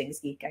 Most things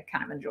geek I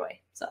kind of enjoy.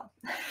 So.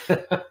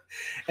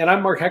 And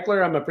I'm Mark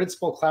Heckler. I'm a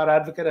principal cloud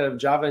advocate of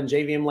Java and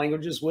JVM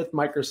languages with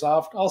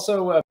Microsoft.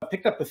 Also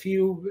picked up a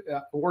few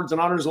awards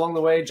and honors along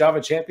the way: Java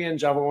Champion,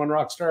 Java 1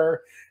 Rockstar,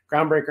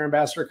 Groundbreaker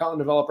Ambassador, Kotlin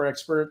Developer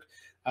Expert.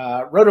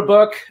 Wrote a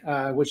book,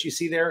 which you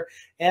see there,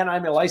 and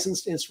I'm a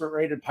licensed instrument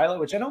rated pilot,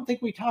 which I don't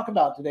think we talk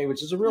about today,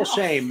 which is a real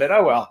shame, but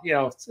oh well, you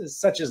know,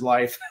 such is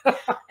life.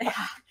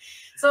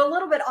 So a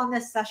little bit on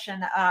this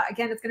session,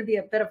 again, it's going to be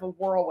a bit of a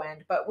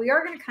whirlwind, but we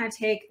are going to kind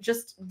of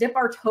just dip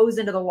our toes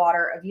into the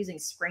water of using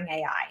Spring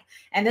AI.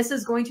 And this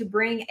is going to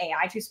bring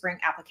AI to Spring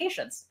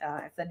applications,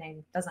 if the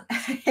name doesn't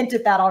hint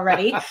at that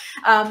already.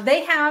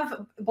 They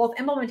have both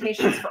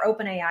implementations for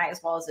OpenAI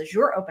as well as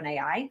Azure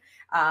OpenAI.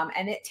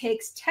 And it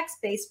takes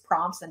text-based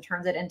prompts and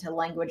turns it into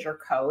language or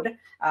code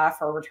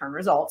for return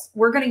results.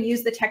 We're going to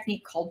use the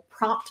technique called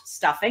prompt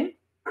stuffing.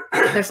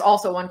 There's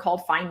also one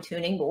called fine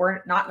tuning, but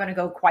we're not going to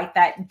go quite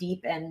that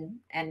deep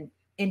and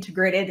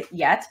integrated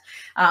yet.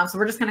 So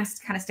we're just going to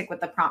kind of stick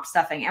with the prompt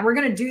stuffing, and we're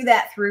going to do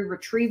that through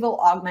retrieval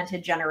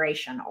augmented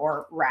generation,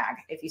 or RAG.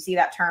 If you see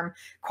that term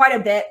quite a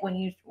bit when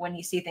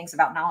you see things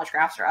about knowledge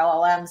graphs or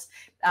LLMs,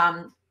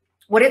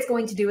 what it's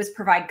going to do is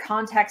provide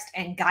context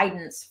and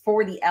guidance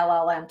for the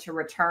LLM to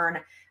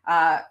return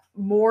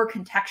more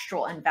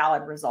contextual and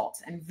valid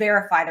results and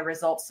verify the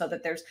results so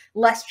that there's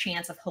less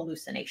chance of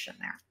hallucination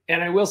there.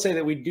 And I will say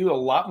that we do a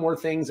lot more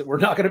things that we're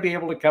not going to be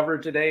able to cover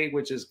today,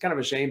 which is kind of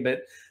a shame,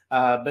 but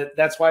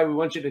that's why we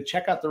want you to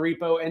check out the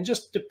repo and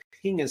just to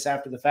ping us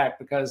after the fact,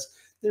 because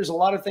there's a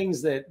lot of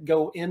things that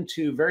go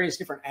into various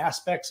different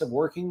aspects of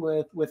working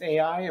with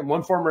AI in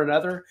one form or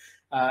another.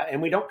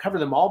 And we don't cover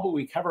them all, but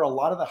we cover a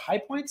lot of the high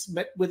points.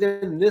 But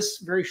within this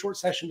very short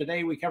session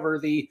today, we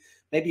cover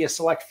maybe a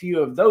select few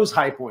of those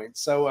high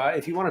points. So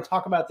if you want to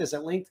talk about this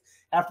at length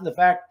after the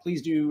fact,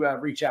 please do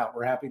reach out.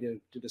 We're happy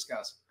to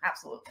discuss.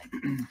 Absolutely.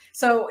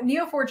 So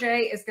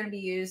Neo4j is going to be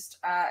used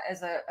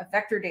as a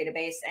vector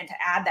database and to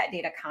add that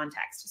data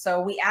context.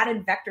 So we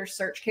added vector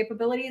search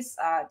capabilities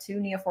to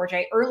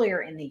Neo4j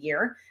earlier in the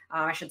year.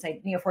 I should say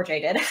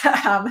Neo4j did.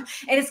 And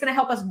it's going to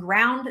help us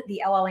ground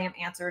the LLM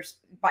answers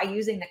by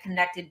using the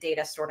connected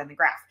data stored in the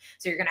graph.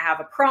 So you're going to have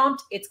a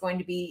prompt. It's going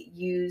to be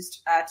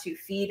used to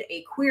feed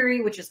a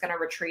query, which is going to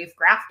retrieve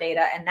graph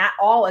data. And that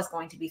all is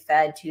going to be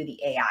fed to the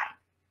AI.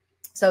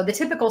 So the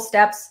typical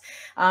steps,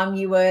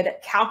 you would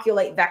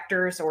calculate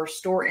vectors or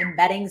store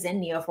embeddings in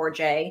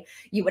Neo4j.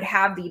 You would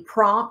have the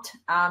prompt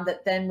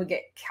that then would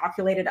get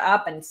calculated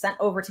up and sent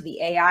over to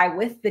the AI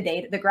with the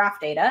data, the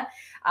graph data.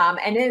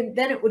 And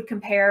then it would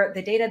compare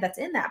the data that's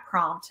in that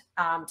prompt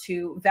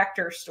to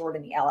vectors stored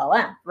in the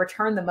LLM,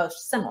 return the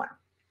most similar.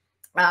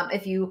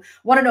 If you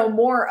want to know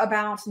more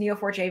about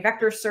Neo4j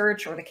vector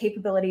search or the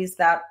capabilities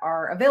that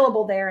are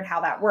available there and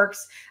how that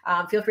works,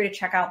 feel free to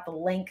check out the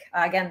link.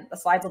 Again, the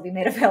slides will be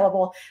made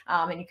available,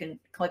 and you can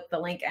click the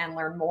link and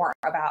learn more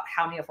about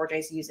how Neo4j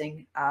is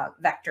using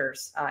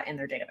vectors in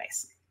their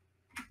database.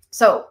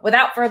 So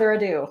without further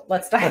ado,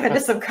 let's dive into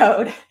some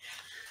code.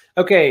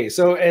 Okay,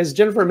 so as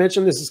Jennifer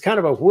mentioned, this is kind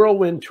of a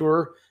whirlwind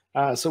tour.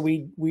 So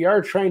we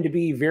are trying to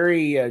be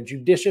very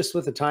judicious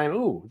with the time.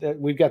 Ooh,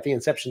 we've got the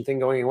inception thing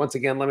going. And once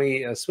again, let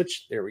me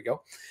switch. There we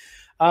go.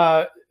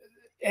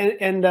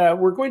 And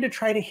we're going to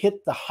try to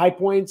hit the high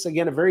points.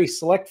 Again, a very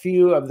select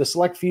few of the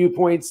select few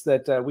points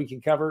that we can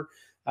cover.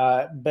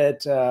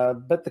 But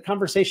the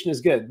conversation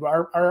is good.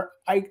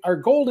 Our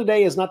goal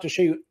today is not to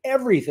show you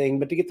everything,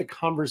 but to get the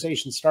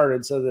conversation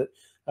started so that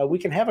we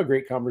can have a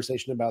great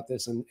conversation about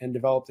this and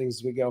develop things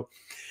as we go.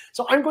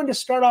 So I'm going to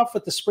start off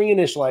with the Spring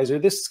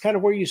Initializer. This is kind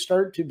of where you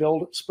start to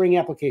build Spring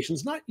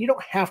applications. You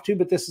don't have to,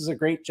 but this is a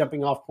great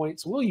jumping off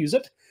point. So we'll use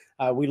it.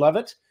 We love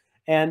it.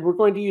 And we're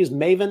going to use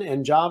Maven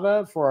and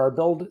Java for our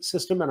build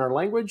system and our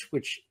language,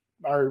 which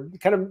are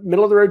kind of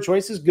middle of the road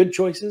choices, good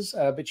choices,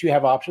 but you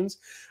have options.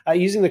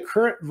 Using the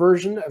current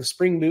version of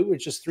Spring Boot,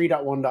 which is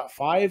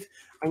 3.1.5.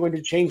 I'm going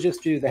to change this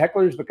to the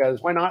hecklers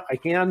because why not? I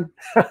can.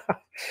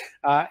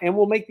 And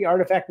we'll make the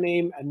artifact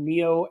name a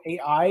Neo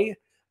AI.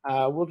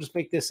 We'll just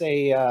make this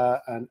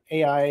an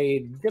AI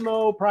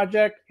demo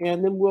project,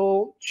 and then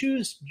we'll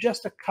choose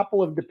just a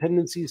couple of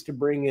dependencies to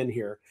bring in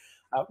here.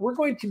 We're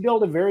going to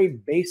build a very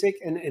basic,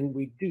 and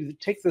we do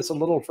take this a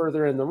little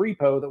further in the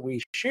repo that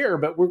we share,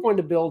 but we're going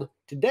to build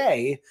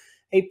today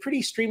a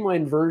pretty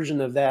streamlined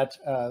version of that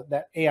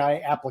that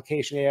AI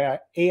application,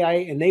 AI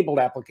enabled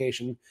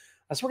application.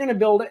 So we're going to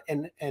build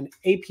an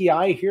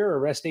API here, a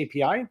REST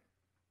API,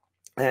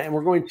 and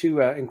we're going to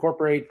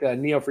incorporate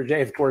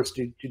Neo4j, of course,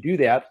 to do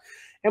that.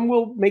 And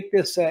we'll make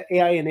this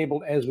AI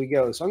enabled as we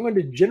go. So I'm going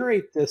to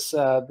generate this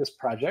this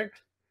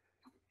project,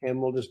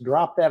 and we'll just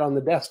drop that on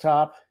the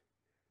desktop,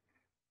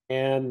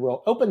 and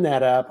we'll open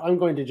that up. I'm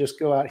going to just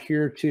go out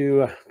here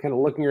to kind of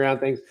looking around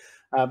things,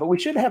 but we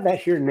should have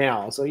that here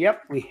now. So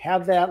yep, we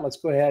have that. Let's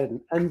go ahead and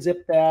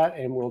unzip that,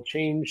 and we'll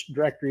change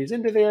directories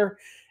into there.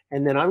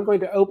 And then I'm going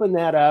to open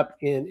that up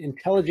in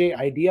IntelliJ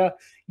IDEA.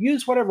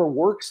 Use whatever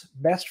works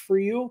best for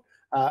you.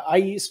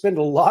 I spend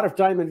a lot of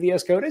time in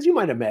VS Code, as you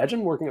might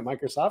imagine, working at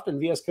Microsoft,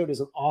 and VS Code is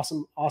an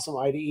awesome, awesome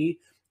IDE.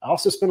 I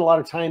also spend a lot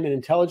of time in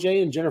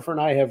IntelliJ, and Jennifer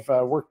and I have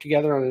worked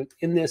together on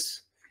in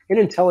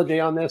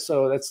IntelliJ on this,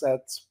 so that's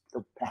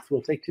the path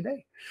we'll take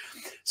today.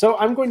 So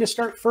I'm going to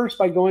start first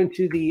by going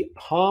to the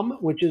POM,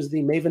 which is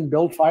the Maven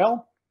build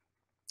file.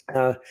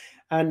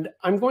 And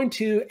I'm going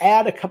to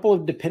add a couple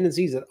of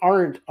dependencies that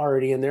aren't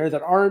already in there,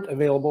 that aren't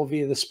available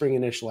via the Spring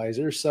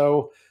initializer.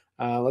 So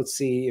let's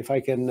see if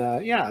I can,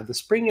 yeah, the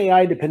Spring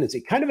AI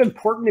dependency, kind of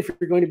important if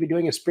you're going to be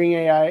doing a Spring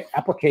AI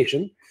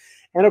application.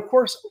 And of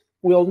course,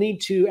 we'll need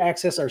to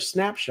access our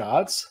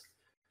snapshots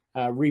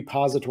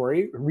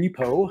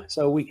repo,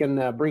 so we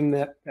can bring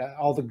that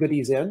all the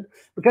goodies in,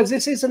 because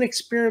this is an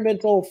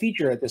experimental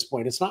feature at this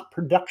point. It's not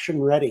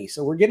production ready,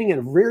 so we're getting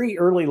a very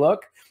early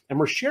look, and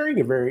we're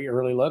sharing a very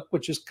early look,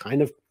 which is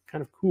kind of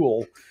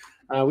cool.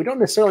 We don't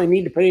necessarily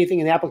need to put anything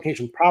in the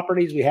application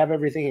properties. We have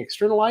everything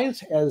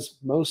externalized, as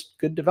most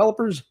good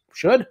developers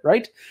should,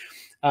 right?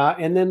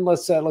 And then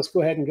let's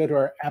go ahead and go to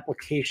our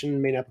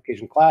application, main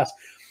application class.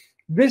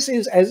 This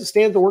is, as it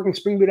stands, the working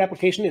Spring Boot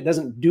application. It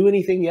doesn't do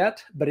anything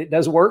yet, but it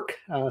does work.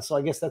 So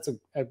I guess that's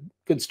a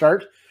good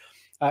start.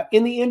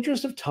 In the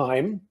interest of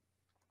time,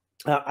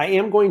 I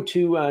am going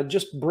to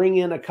just bring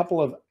in a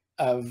couple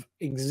of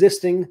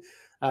existing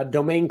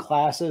domain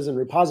classes and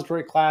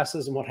repository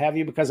classes and what have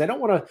you, because I don't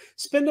want to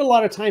spend a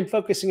lot of time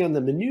focusing on the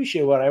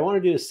minutiae. What I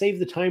want to do is save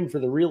the time for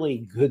the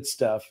really good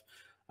stuff.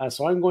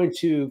 So I'm going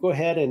to go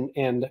ahead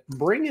and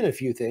bring in a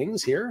few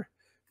things here.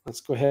 Let's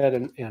go ahead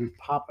and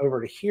pop over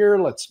to here.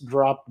 Let's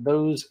drop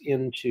those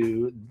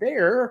into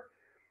there,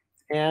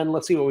 and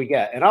let's see what we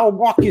get. And I'll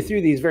walk you through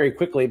these very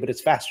quickly, but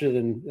it's faster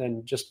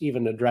than just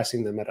even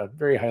addressing them at a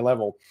very high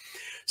level.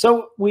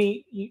 So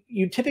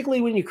you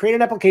typically, when you create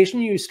an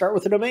application, you start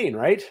with a domain,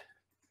 right?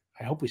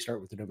 I hope we start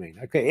with the domain.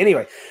 Okay,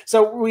 anyway,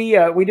 so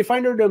we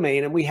defined our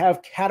domain, and we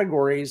have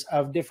categories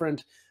of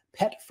different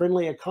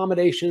pet-friendly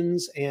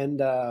accommodations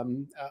and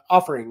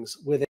offerings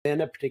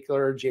within a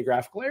particular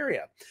geographical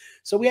area.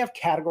 So we have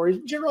categories,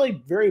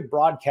 generally very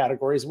broad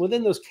categories.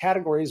 Within those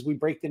categories, we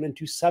break them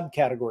into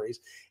subcategories,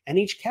 and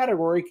each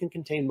category can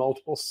contain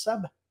multiple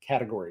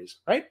subcategories,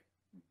 right?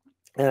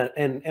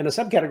 And a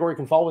subcategory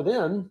can fall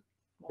within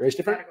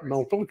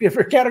multiple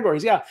different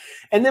categories, yeah.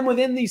 And then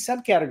within these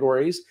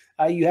subcategories,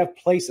 you have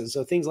places,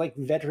 so things like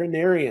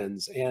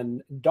veterinarians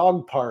and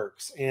dog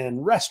parks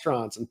and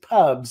restaurants and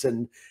pubs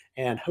and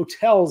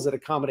hotels that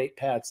accommodate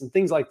pets and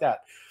things like that.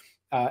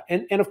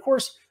 And of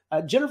course,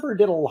 Jennifer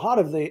did a lot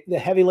of the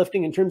heavy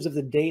lifting in terms of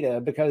the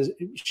data, because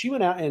she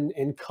went out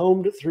and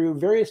combed through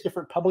various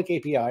different public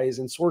APIs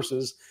and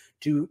sources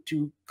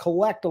to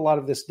collect a lot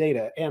of this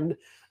data. And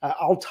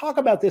I'll talk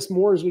about this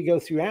more as we go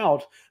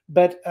throughout,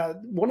 but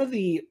one of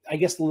the, I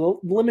guess,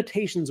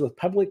 limitations with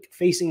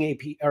public-facing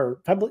AP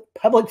or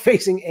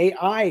public-facing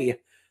AI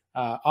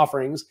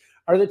offerings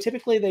are that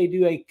typically they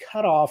do a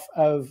cutoff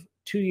of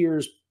 2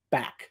 years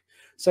back.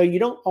 So you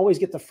don't always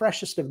get the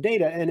freshest of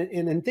data, and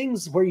in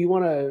things where you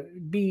want to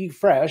be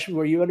fresh,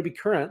 where you want to be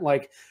current,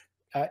 like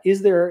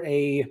is there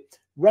a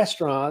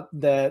restaurant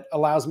that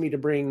allows me to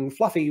bring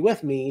Fluffy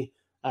with me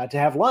to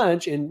have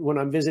lunch when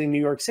I'm visiting New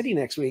York City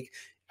next week?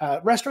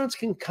 Restaurants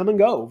can come and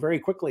go very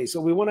quickly.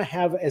 So we want to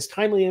have as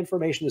timely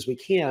information as we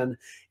can.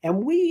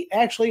 And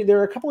there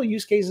are a couple of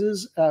use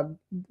cases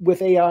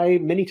with AI.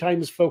 Many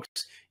times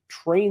folks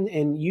train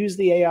and use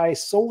the AI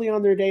solely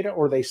on their data,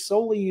 or they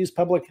solely use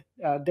public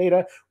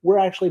data. We're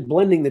actually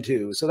blending the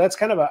two. So that's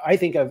kind of, I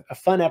think, a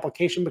fun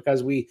application,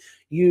 because we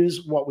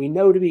use what we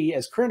know to be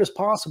as current as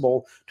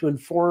possible to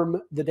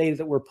inform the data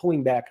that we're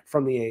pulling back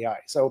from the AI.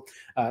 So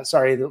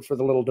sorry for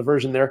the little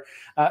diversion there.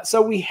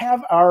 So we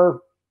have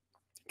our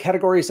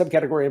category,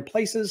 subcategory, and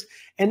places.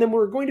 And then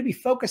we're going to be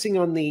focusing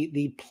on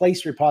the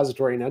place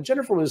repository. Now,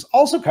 Jennifer was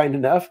also kind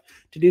enough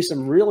to do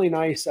some really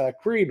nice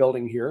query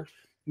building here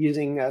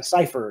using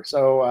Cypher.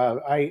 So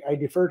I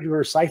defer to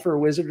her Cypher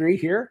wizardry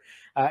here.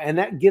 And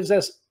that gives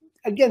us,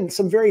 again,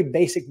 some very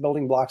basic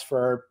building blocks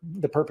for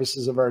the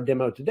purposes of our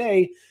demo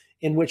today,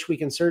 in which we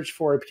can search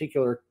for a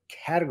particular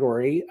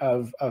category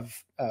of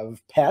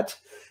pet,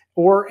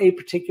 or a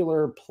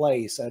particular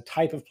place, a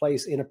type of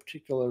place in a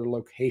particular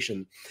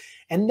location.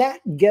 And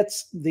that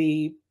gets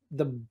the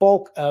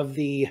bulk of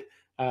the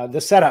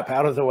the setup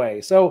out of the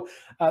way. So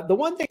the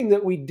one thing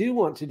that we do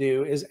want to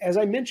do is, as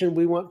I mentioned,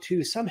 we want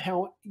to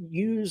somehow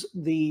use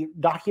the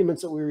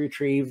documents that we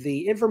retrieve,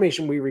 the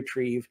information we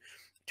retrieve,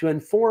 to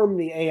inform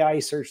the AI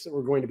search that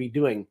we're going to be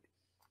doing.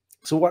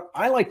 So what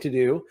I like to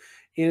do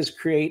is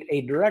create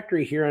a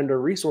directory here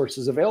under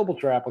resources available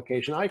to our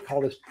application. I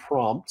call this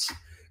prompts.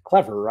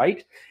 Clever,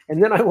 right?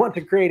 And then I want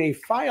to create a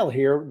file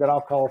here that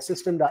I'll call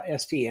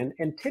system.st.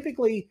 And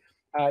typically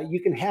you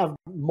can have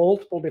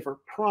multiple different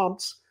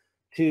prompts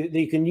that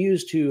you can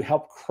use to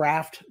help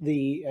craft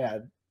the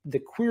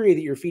query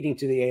that you're feeding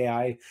to the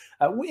AI.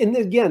 And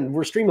again,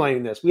 we're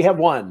streamlining this. We have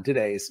one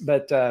today,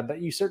 but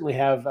you certainly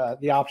have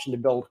the option to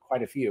build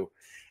quite a few.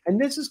 And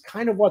this is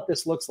kind of what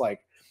this looks like.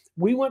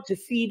 We want to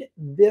feed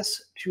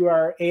this to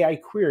our AI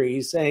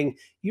queries saying,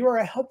 you are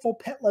a helpful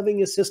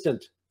pet-loving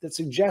assistant that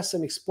suggests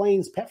and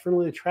explains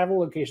pet-friendly travel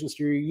locations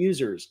to your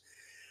users.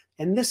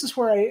 And this is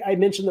where I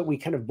mentioned that we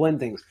kind of blend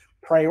things.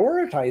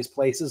 Prioritize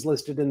places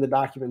listed in the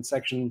document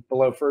section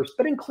below first,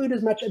 but include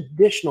as much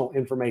additional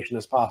information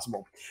as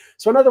possible.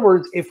 So in other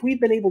words, if we've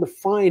been able to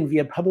find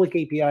via public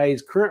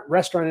APIs current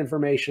restaurant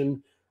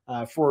information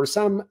for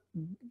some,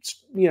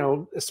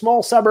 a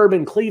small suburb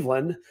in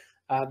Cleveland,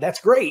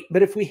 that's great.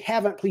 But if we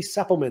haven't, please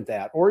supplement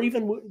that. Or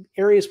even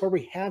areas where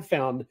we have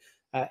found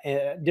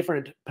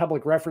different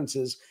public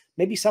references,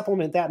 maybe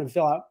supplement that and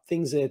fill out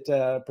things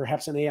that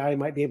perhaps an AI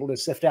might be able to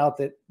sift out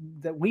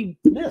that we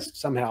missed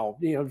somehow,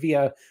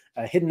 via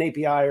a hidden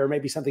API or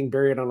maybe something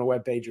buried on a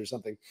web page or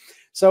something.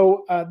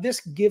 So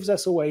this gives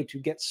us a way to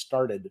get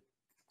started.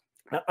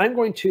 Now, I'm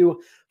going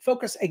to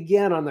focus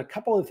again on a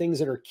couple of things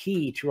that are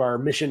key to our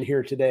mission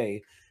here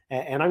today.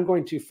 And I'm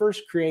going to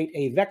first create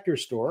a vector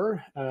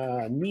store,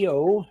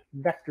 Neo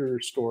vector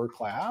store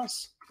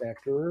class,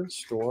 vector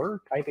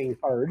store, typing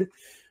hard,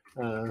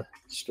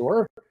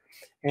 store.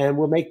 And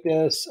we'll make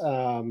this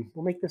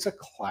a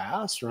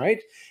class,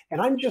 right? And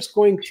I'm just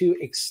going to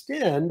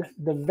extend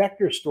the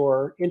vector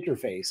store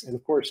interface. And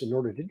of course, in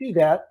order to do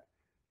that,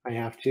 I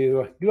have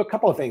to do a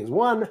couple of things.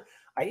 One,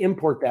 I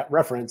import that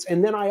reference.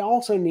 And then I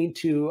also need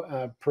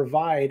to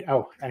provide,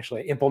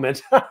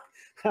 implement.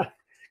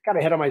 Got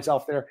ahead of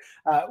myself there.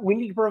 We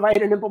need to provide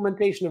an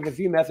implementation of a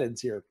few methods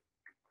here.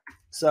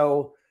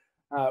 So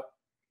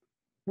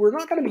we're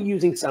not going to be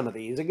using some of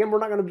these. Again, we're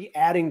not going to be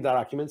adding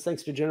documents.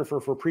 Thanks to Jennifer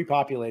for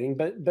pre-populating,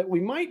 but we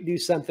might do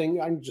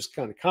something. I'm just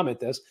going to comment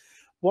this.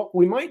 What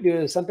we might do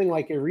is something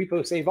like a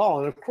repo save all.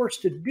 And of course,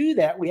 to do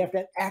that, we have to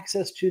have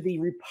access to the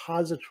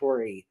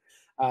repository.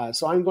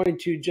 So I'm going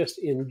to just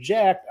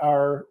inject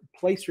our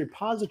place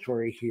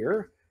repository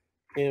here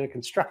in a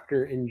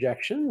constructor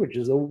injection, which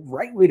is the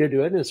right way to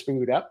do it in a Spring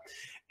Boot app.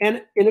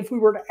 And if we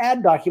were to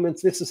add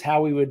documents, this is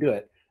how we would do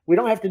it. We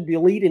don't have to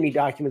delete any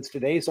documents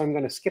today, so I'm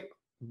going to skip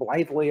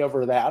blithely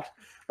over that.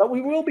 But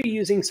we will be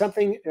using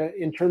something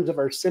in terms of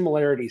our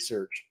similarity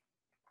search.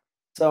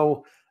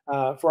 So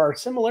for our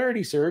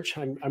similarity search,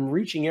 I'm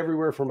reaching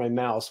everywhere for my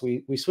mouse.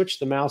 We switched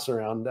the mouse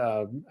around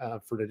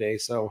for today.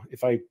 So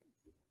if I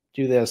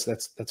do this,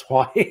 that's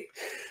why.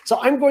 So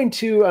I'm going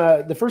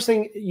to, the first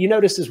thing you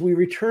notice is we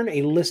return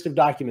a list of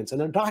documents.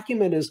 And a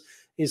document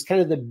is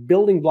kind of the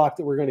building block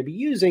that we're going to be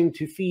using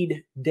to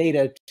feed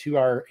data to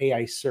our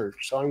AI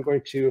search. So I'm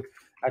going to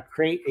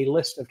create a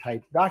list of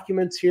type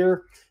documents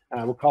here.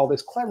 We'll call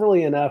this,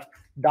 cleverly enough,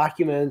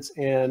 documents.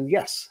 And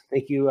yes,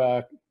 thank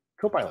you,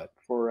 Copilot,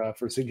 for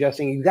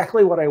suggesting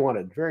exactly what I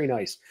wanted. Very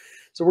nice.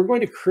 So we're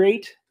going to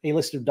create a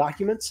list of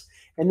documents.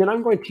 And then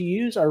I'm going to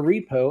use our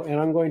repo and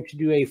I'm going to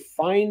do a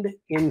find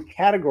in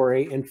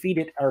category and feed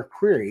it our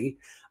query.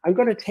 I'm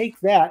going to take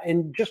that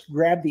and just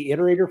grab the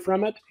iterator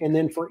from it. And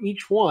then for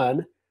each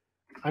one,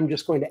 I'm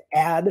just going to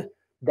add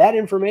that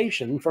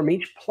information from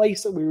each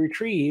place that we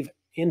retrieve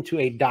into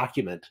a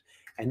document.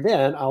 And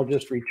then I'll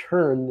just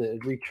return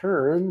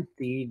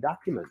the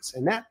documents.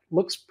 And that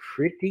looks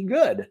pretty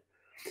good.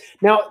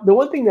 Now, the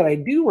one thing that I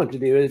do want to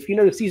do is, if you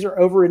notice, these are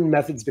overridden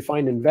methods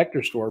defined in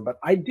vector store, but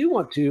I do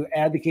want to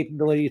add the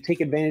capability to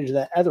take advantage of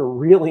that other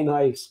really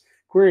nice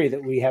query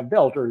that we have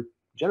built, or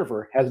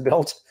Jennifer has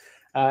built,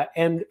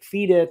 and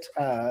feed it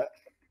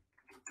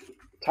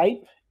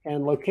type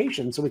and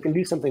location so we can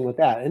do something with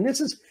that. And this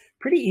is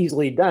pretty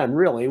easily done,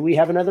 really. We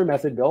have another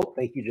method built,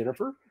 thank you,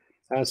 Jennifer,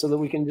 so that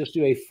we can just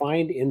do a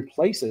find in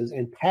places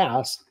and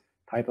pass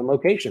type and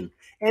location,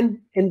 and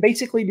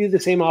basically do the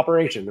same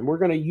operation. And we're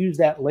going to use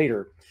that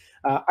later.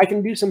 I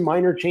can do some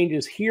minor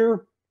changes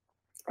here.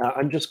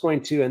 I'm just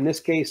going to, in this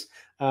case,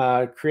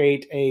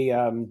 create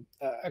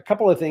a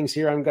couple of things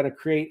here. I'm going to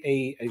create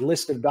a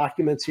list of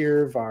documents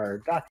here,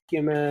 var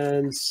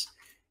documents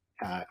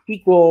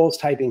equals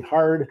typing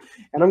hard,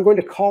 and I'm going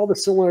to call the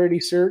similarity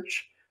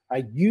search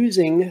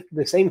using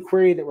the same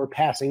query that we're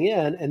passing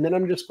in, and then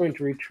I'm just going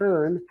to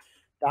return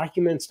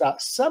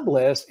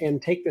documents.sublist and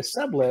take the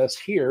sublist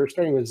here,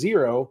 starting with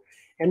 0,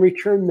 and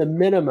return the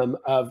minimum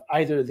of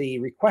either the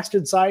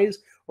requested size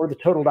or the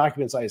total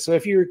document size. So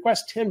if you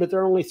request 10, but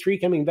there are only 3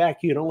 coming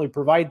back, you can only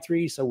provide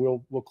 3.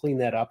 So we'll clean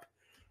that up.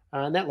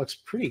 And that looks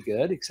pretty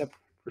good, except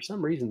for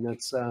some reason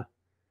that's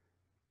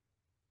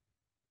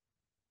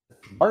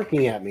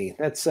barking at me.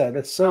 That's so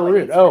Oh, it rude.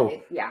 needs to Oh,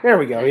 be. Yeah. there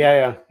we go.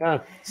 Yeah.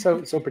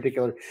 So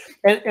particular.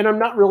 And I'm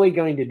not really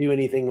going to do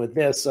anything with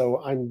this.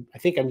 So I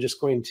think I'm just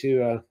going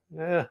to,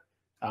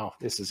 oh,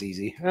 this is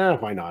easy.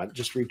 Why not?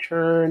 Just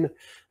return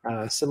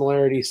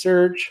similarity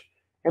search.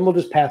 And we'll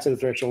just pass it a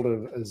threshold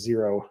of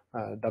 0,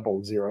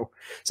 double 0.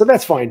 So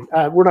that's fine.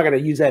 We're not going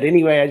to use that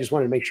anyway. I just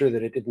wanted to make sure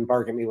that it didn't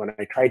bark at me when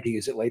I tried to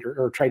use it later,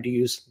 or tried to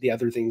use the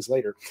other things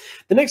later.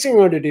 The next thing I'm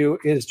going to do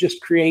is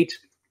just create,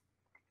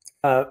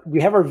 we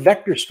have our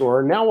vector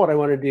store. Now what I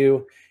want to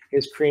do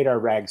is create our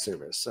RAG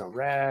service. So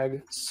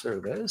RAG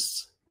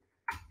service,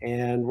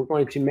 and we're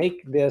going to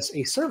make this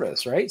a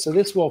service, right? So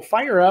this will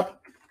fire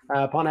up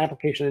upon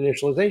application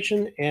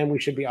initialization, and we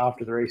should be off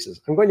to the races.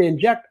 I'm going to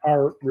inject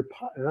our,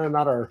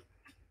 not our,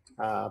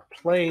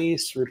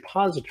 place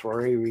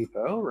repository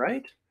repo,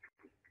 right?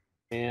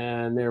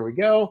 And there we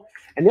go.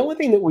 And the only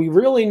thing that we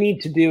really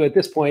need to do at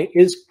this point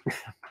is,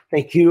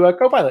 thank you,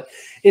 Copilot,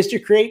 is to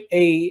create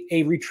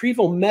a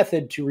retrieval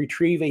method to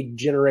retrieve a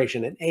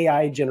generation, an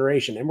AI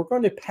generation. And we're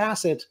going to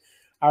pass it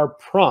our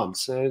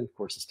prompts. And of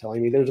course, it's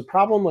telling me there's a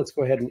problem. Let's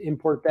go ahead and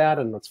import that,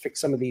 and let's fix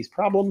some of these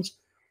problems.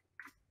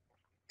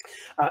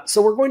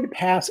 So we're going to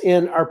pass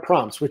in our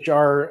prompts, which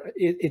are,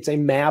 it's a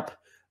map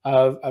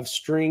of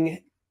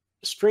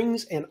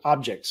strings and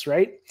objects,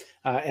 right?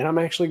 And I'm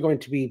actually going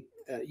to be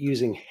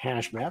using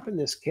hash map in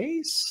this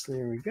case.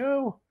 There we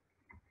go.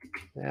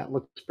 That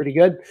looks pretty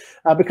good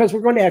because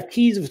we're going to have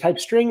keys of type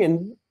string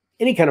and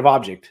any kind of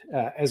object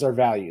as our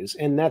values.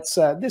 And that's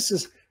this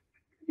is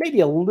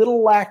maybe a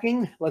little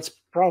lacking. Let's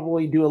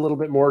probably do a little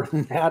bit more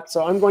than that.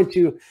 So I'm going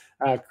to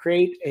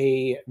create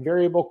a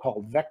variable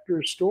called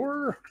vector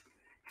store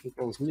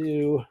equals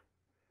new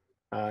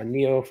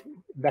neo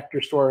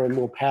vector store, and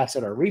we'll pass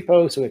it our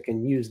repo so it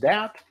can use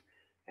that.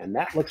 And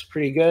that looks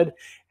pretty good.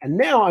 And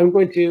now I'm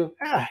going to,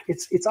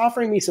 it's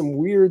offering me some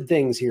weird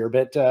things here,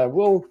 but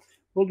we'll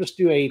just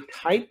do a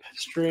type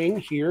string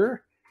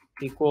here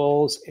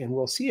equals, and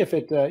we'll see if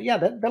it, yeah,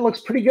 that looks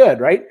pretty good,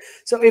 right?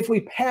 So if we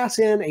pass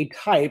in a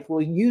type,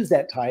 we'll use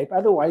that type.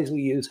 Otherwise,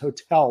 we use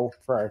hotel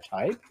for our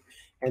type.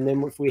 And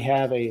then if we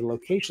have a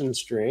location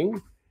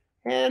string,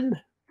 and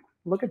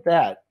look at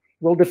that.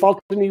 We'll default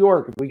to New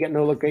York if we get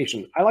no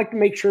location. I like to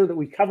make sure that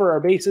we cover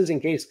our bases in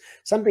case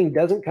something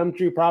doesn't come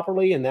through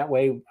properly, and that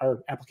way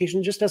our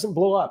application just doesn't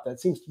blow up. That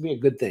seems to be a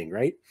good thing,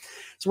 right?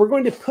 So we're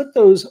going to put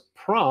those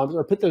prompts,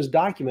 or put those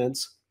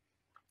documents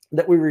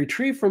that we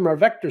retrieve from our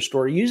vector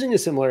store using a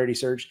similarity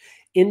search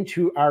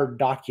into our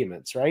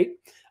documents, right?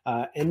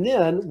 And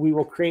then we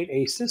will create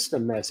a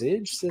system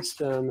message,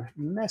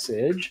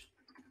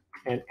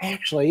 and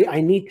actually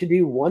I need to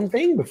do one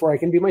thing before I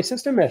can do my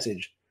system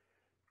message.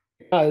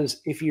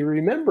 Because if you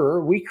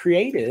remember, we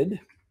created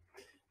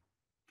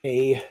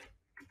a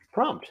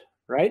prompt,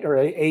 right?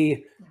 Or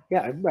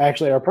yeah,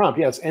 actually our prompt,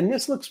 yes. And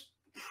this looks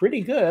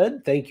pretty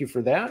good. Thank you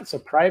for that. It's a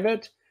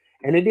private,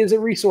 and it is a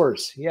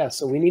resource. Yeah,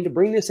 so we need to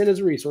bring this in as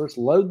a resource,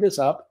 load this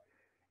up,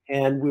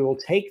 and we will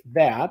take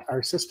that,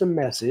 our system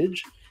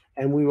message,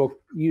 and we will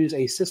use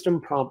a system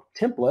prompt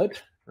template,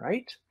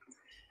 right?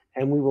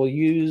 And we will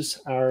use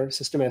our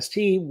system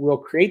ST. We'll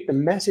create the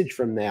message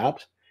from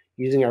that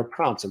using our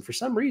prompts. And for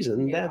some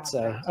reason, that's,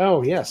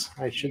 oh, yes,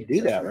 I should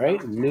do that,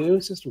 right? New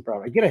system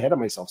prompt. I get ahead of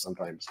myself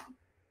sometimes.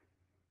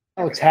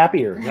 That looks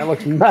happier. That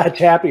looks much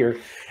happier.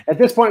 At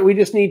this point, we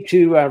just need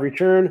to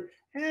return,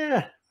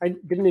 I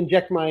didn't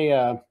inject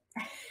my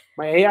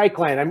my AI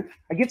client.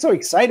 I get so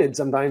excited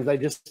sometimes, I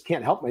just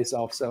can't help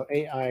myself. So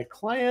AI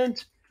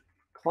client,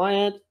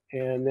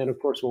 and then of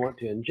course we'll want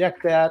to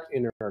inject that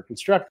in our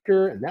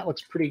constructor, and that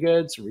looks pretty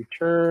good. So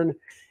return,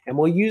 and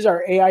we'll use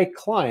our AI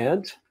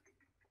client.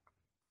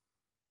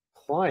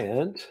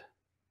 Did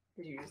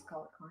you just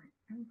call it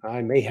client?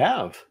 I may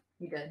have.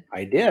 You did.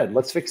 I did.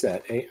 Let's fix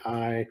that.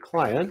 AI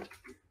client,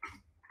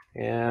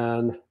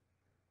 and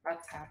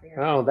that's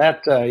happier. Oh,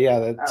 that yeah,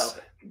 that's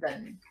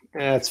then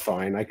that's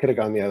fine. I could have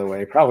gone the other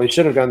way. Probably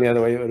should have gone the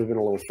other way. It would have been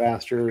a little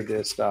faster.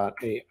 This dot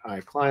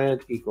AI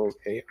client equals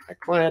AI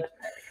client.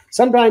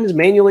 Sometimes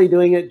manually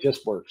doing it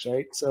just works,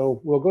 right?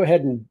 So we'll go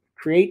ahead and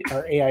create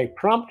our AI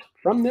prompt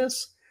from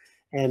this,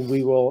 and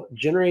we will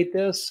generate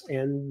this,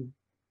 and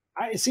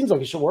it seems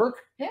like it should work.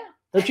 Yeah.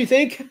 Don't you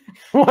think?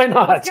 Why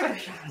not?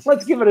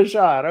 Let's give it a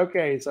shot.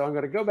 Okay, so I'm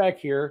going to go back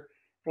here,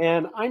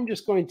 and I'm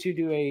just going to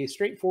do a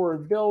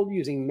straightforward build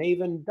using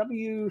Maven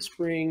W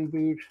Spring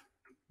Boot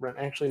run.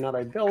 Actually, not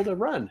I build, a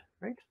run,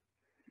 right?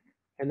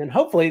 And then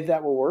hopefully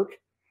that will work.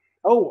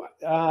 Oh,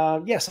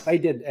 yes, I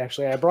did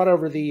actually. I brought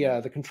over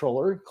the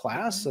controller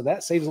class, so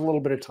that saves a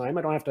little bit of time.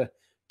 I don't have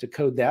to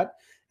code that.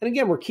 And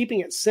again, we're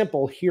keeping it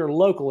simple here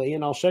locally,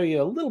 and I'll show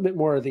you a little bit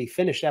more of the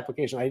finished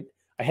application. I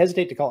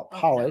hesitate to call it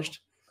polished.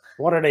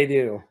 What did I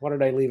do? What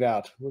did I leave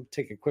out? We'll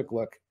take a quick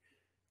look.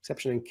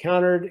 Exception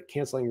encountered,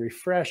 canceling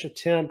refresh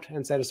attempt,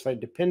 unsatisfied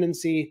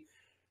dependency.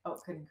 Oh, it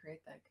couldn't create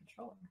that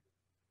controller.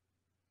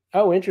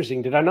 Oh,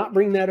 interesting. Did I not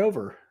bring that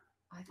over?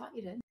 I thought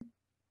you did.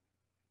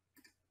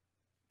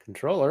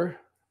 Controller.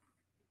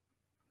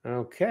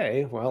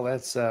 Okay, well,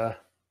 that's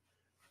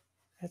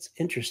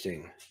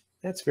interesting.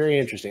 That's very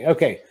interesting.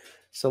 Okay,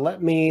 So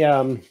let me,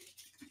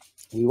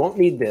 we won't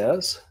need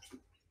this.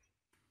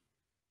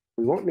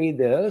 We won't need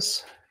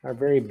this, our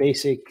very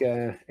basic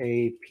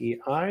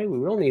API. We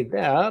will need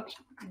that.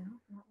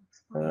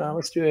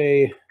 Let's do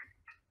a,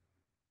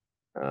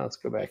 let's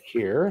go back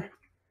here.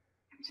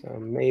 So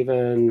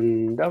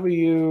Maven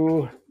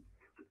W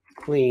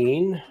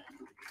clean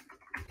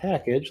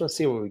package. Let's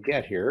see what we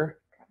get here.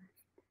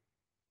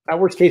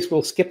 Worst case,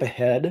 we'll skip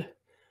ahead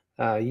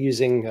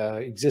using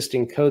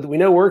existing code that we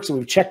know works, and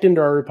we've checked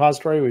into our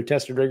repository. We've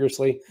tested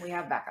rigorously. We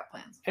have backup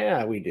plans.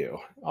 Yeah, we do.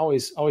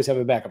 Always have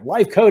a backup.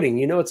 Live coding,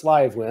 you know it's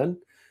live when.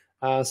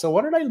 So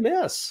what did I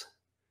miss?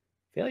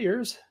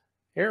 Failures,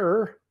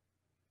 error.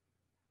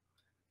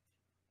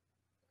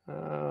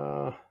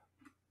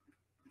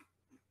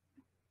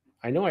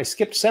 I know I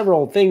skipped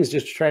several things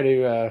just to try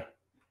to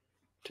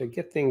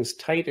get things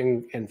tight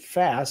and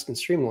fast and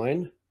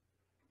streamlined.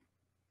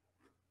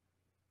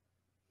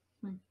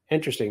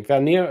 Interesting.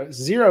 Found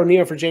zero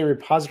Neo4j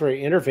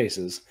repository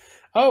interfaces.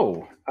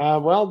 Oh,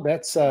 well,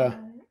 that's let's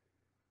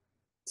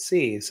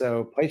see.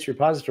 So place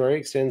repository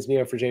extends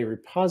Neo4j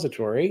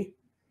repository.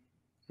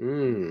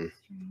 Looks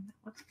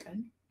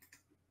good.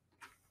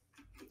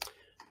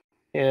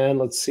 And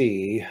let's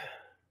see.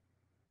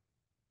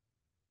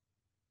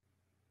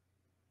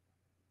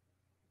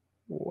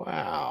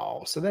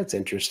 Wow. So that's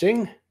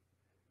interesting.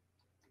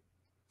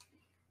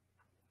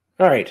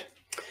 All right.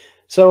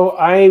 So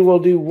I will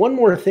do one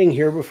more thing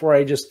here before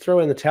I just throw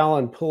in the towel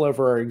and pull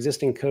over our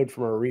existing code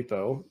from our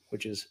repo,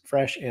 which is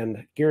fresh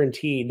and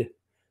guaranteed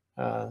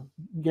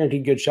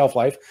good shelf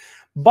life.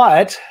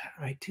 But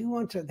I do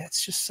want to,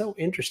 that's just so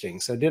interesting.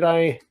 So did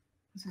I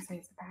was gonna say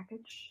it's the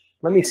package.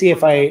 Let me see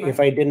if I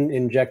didn't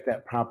inject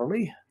that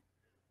properly.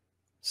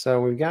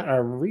 So we've got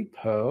our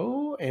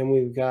repo and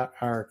we've got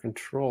our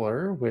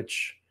controller,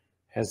 which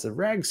has the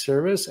RAG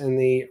service, and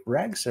the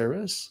RAG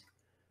service,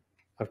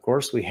 of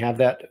course, we have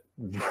that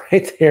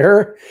right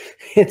there.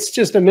 It's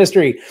just a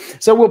mystery.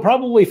 So we'll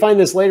probably find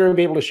this later and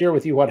be able to share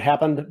with you what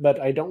happened, but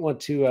I don't want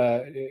to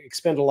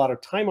expend a lot of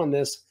time on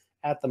this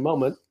at the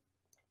moment.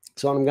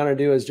 So what I'm going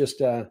to do is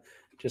just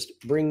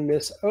bring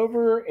this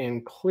over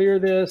and clear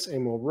this,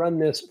 and we'll run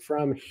this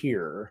from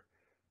here.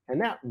 And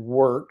that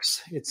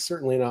works. It's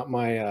certainly not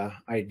my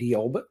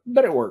ideal,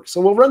 but it works. So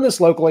we'll run this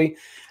locally,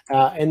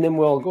 and then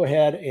we'll go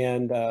ahead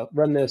and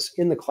run this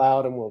in the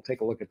cloud, and we'll take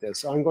a look at this.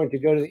 So I'm going to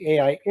go to the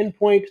AI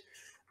endpoint.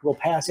 We'll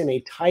pass in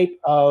a type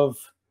of,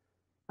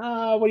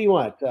 what do you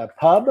want?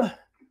 Pub,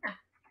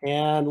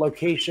 and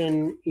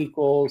location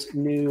equals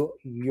New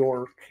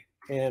York.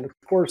 And of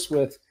course,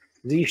 with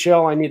Z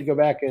shell, I need to go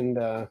back and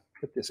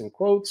put this in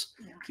quotes,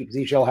 keep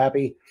Z shell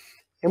happy,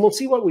 and we'll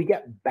see what we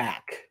get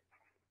back.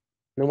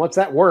 And once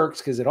that works,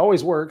 because it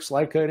always works,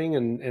 live coding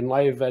and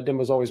live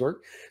demos always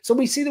work. So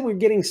we see that we're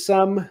getting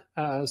some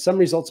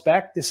results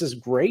back. This is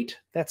great.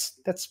 That's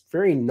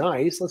very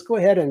nice. Let's go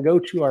ahead and go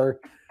to our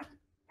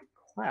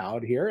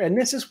cloud here. And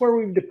this is where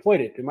we've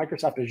deployed it to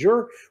Microsoft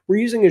Azure. We're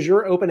using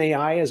Azure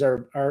OpenAI as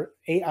our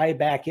AI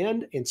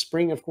backend, and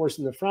Spring, of course,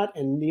 in the front,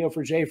 and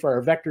Neo4j for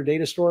our vector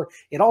data store.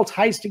 It all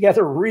ties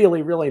together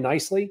really, really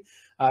nicely.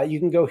 You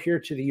can go here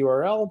to the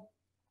URL,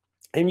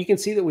 and you can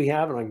see that we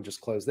have, and I can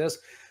just close this.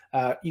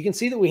 You can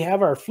see that we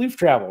have our floof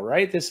travel,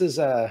 right? This is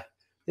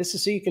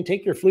so you can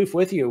take your floof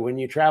with you when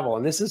you travel,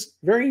 and this is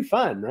very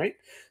fun, right?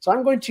 So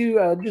I'm going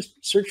to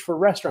just search for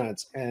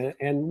restaurants,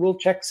 and we'll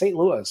check St.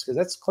 Louis because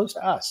that's close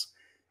to us.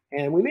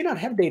 And we may not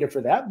have data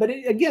for that, but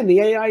again, the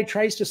AI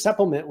tries to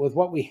supplement with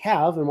what we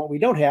have and what we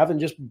don't have, and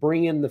just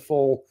bring in the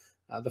full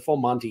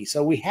Monty.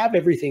 So we have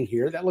everything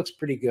here. That looks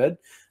pretty good.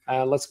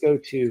 Let's go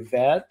to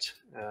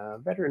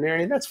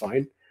veterinarian. That's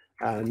fine.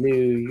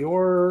 New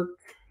York.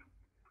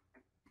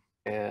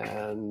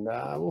 And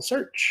we'll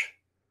search.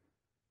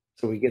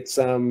 So we get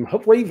some,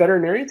 hopefully,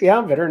 veterinarians.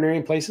 Yeah,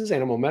 veterinarian places,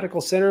 animal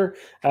medical center.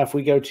 If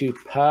we go to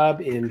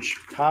pub in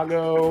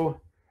Chicago.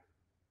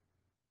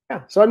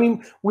 Yeah, so I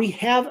mean, we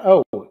have,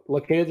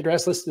 located the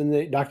address list in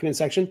the document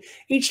section.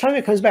 Each time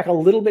it comes back a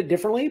little bit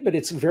differently, but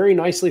it's very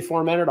nicely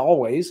formatted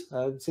always.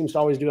 It seems to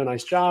always do a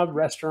nice job.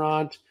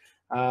 Restaurant.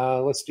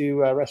 Let's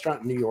do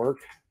restaurant in New York.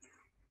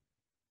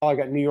 I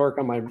got New York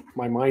on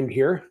my mind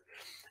here.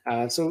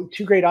 So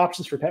two great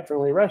options for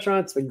pet-friendly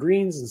restaurants, the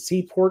Greens and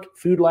Seaport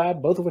Food Lab,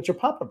 both of which are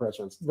pop-up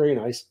restaurants. Very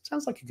nice.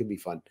 Sounds like it could be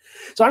fun.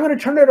 So I'm going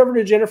to turn it over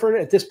to Jennifer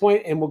at this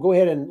point, and we'll go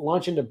ahead and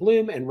launch into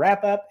Bloom and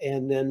wrap up,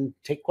 and then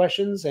take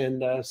questions,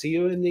 and see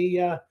you in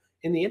the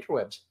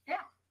interwebs. Yeah.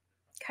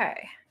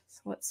 Okay.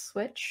 So let's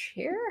switch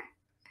here,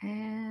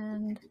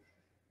 and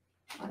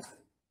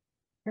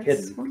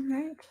this one,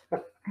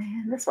 right?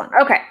 And this one.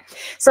 Okay.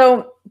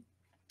 So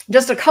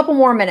just a couple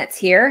more minutes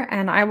here,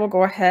 and I will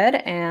go ahead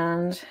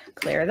and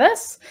clear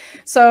this.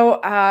 So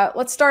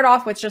let's start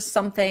off with just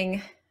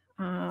something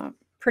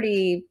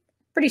pretty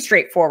pretty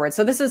straightforward.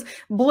 So this is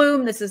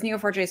Bloom. This is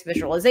Neo4j's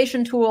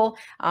visualization tool.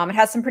 It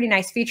has some pretty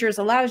nice features,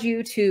 allows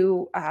you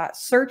to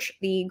search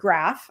the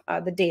graph,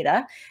 the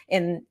data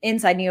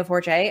inside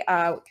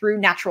Neo4j through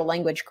natural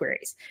language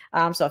queries.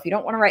 So if you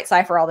don't want to write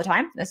Cypher all the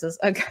time, this is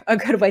a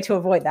good way to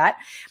avoid that.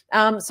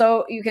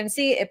 So you can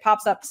see it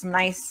pops up some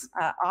nice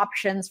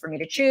options for me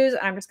to choose.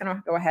 I'm just going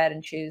to go ahead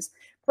and choose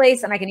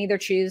place, and I can either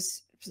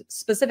choose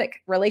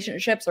specific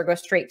relationships or go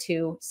straight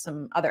to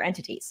some other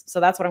entities. So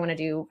that's what I'm going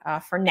to do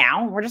for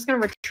now. We're just going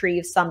to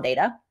retrieve some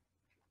data.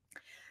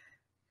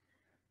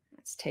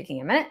 It's taking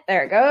a minute.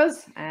 There it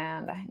goes.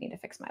 And I need to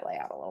fix my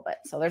layout a little bit.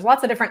 So there's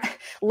lots of different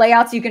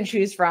layouts you can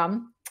choose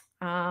from.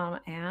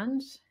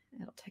 And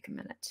it'll take a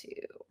minute to,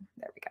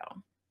 there we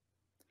go,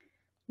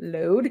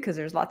 load, because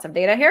there's lots of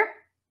data here.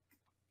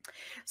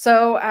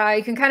 So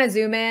you can kind of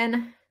zoom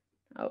in.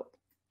 Oh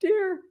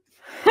dear.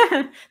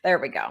 There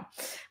we go.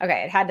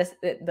 Okay, it had to,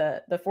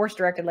 the force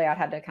directed layout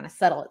had to kind of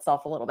settle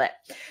itself a little bit.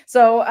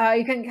 So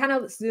you can kind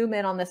of zoom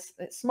in on this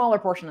smaller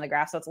portion of the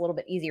graph, so it's a little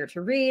bit easier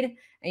to read.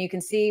 And you can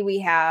see we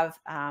have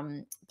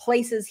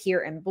places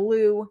here in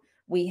blue,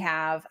 we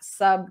have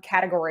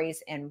subcategories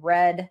in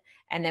red,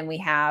 and then we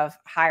have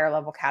higher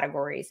level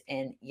categories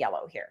in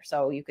yellow here.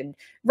 So you can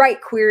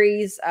write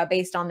queries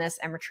based on this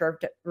and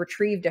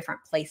retrieve different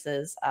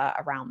places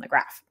around the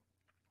graph.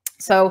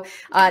 So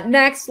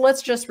next,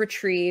 let's just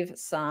retrieve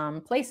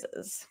some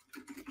places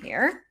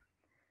here.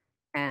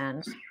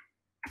 And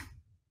I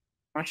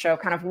want to show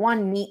kind of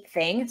one neat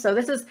thing. So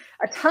this is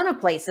a ton of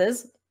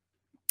places.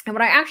 And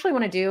what I actually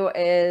want to do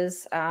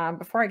is,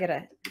 before I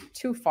get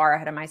too far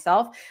ahead of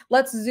myself,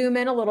 let's zoom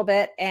in a little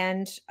bit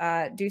and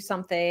do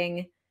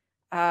something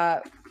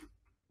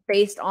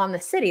based on the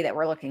city that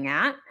we're looking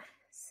at.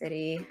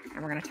 City,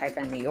 and we're going to type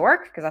in New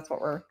York, because that's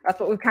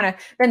what we've kind of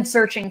been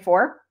searching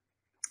for.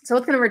 So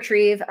it's going to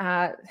retrieve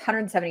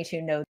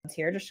 172 nodes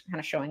here, just kind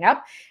of showing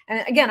up.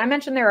 And again, I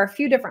mentioned there are a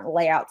few different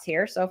layouts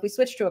here. So if we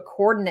switch to a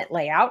coordinate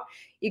layout,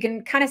 you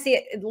can kind of see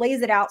it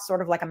lays it out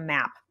sort of like a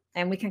map.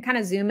 And we can kind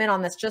of zoom in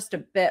on this just a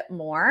bit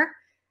more.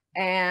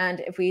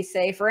 And if we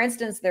say, for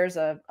instance, there's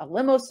a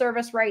limo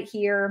service right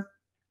here.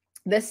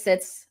 This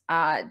sits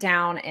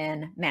down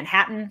in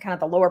Manhattan, kind of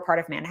the lower part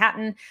of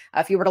Manhattan.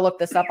 If you were to look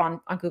this up on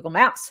Google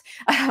Maps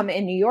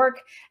in New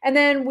York, and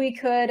then we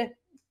could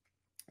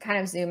kind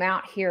of zoom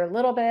out here a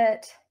little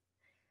bit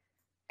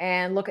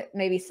and look at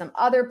maybe some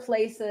other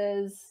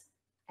places.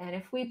 And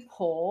if we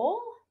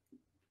pull,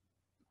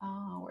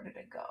 oh, where did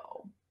it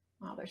go?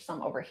 Well, there's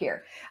some over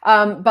here.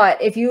 But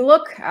if you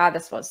look,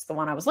 this was the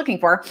one I was looking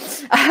for.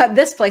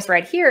 This place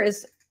right here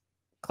is,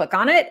 click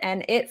on it,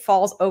 and it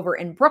falls over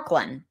in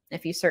Brooklyn.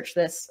 If you search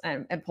this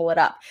and pull it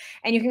up,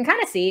 and you can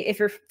kind of see, if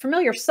you're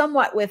familiar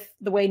somewhat with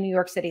the way New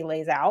York City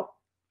lays out,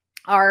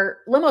 our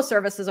limo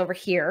service is over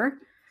here.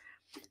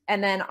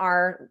 And then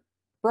our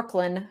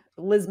Brooklyn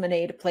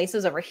Lismonade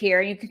places over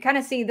here. You can kind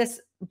of see this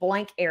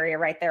blank area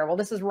right there. Well,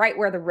 this is right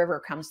where the river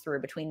comes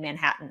through between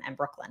Manhattan and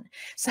Brooklyn.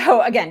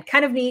 So again,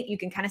 kind of neat. You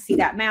can kind of see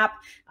that map.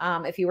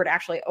 If you were to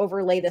actually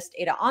overlay this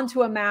data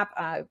onto a map,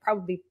 it'd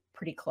probably be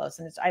pretty close.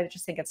 And I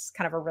just think it's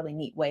kind of a really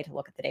neat way to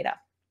look at the data.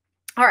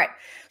 All right,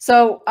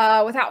 so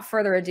without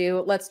further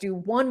ado, let's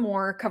do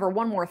cover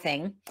one more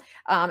thing,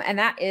 and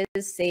that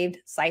is saved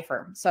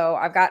Cypher. So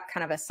I've got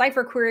kind of a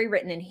Cypher query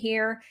written in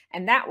here,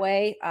 and that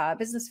way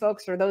business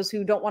folks or those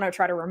who don't want to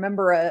try to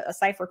remember a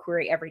Cypher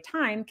query every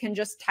time can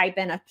just type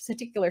in a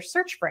particular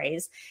search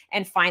phrase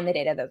and find the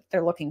data that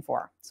they're looking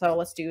for. So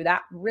let's do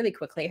that really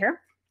quickly here.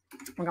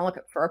 We're going to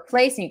look for a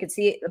place, and you can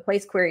see the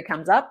place query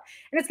comes up,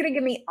 and it's going to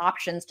give me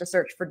options to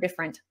search for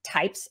different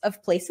types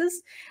of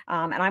places.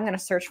 And I'm going to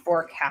search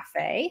for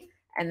cafe,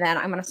 and then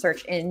I'm going to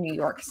search in New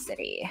York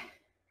City.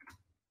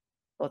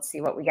 Let's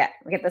see what we get.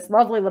 We get this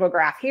lovely little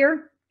graph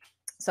here.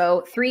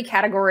 So 3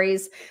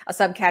 categories, a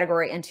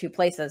subcategory, and 2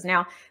 places.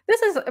 Now,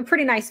 this is a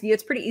pretty nice view.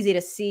 It's pretty easy to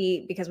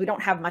see because we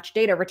don't have much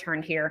data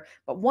returned here.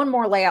 But one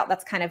more layout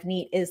that's kind of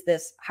neat is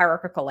this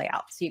hierarchical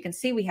layout. So you can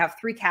see we have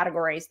 3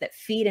 categories that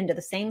feed into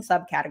the same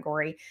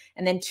subcategory,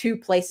 and then 2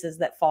 places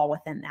that fall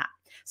within that.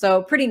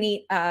 So pretty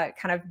neat,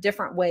 kind of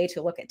different way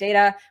to look at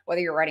data,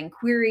 whether you're writing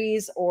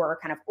queries or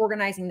kind of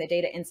organizing the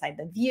data inside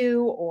the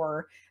view,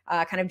 or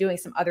kind of doing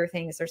some other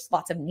things. There's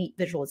lots of neat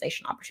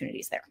visualization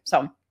opportunities there.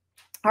 So,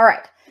 all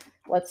right.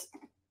 Let's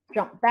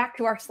jump back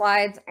to our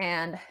slides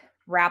and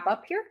wrap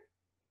up here,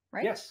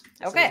 right? Yes.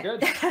 Okay.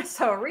 Good.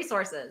 So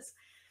resources.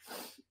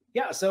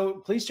 Yeah. So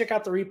please check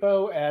out the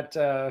repo at,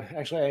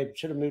 actually, I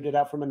should have moved it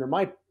out from under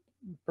my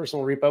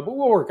personal repo, but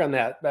we'll work on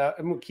that.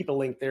 And we'll keep a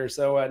link there.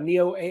 So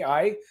Neo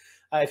AI,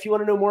 if you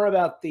want to know more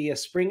about the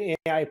Spring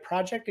AI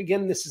project,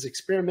 again, this is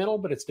experimental,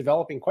 but it's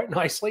developing quite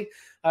nicely.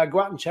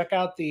 Go out and check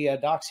out the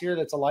docs here.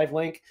 That's a live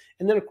link.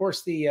 And then, of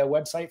course, the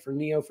website for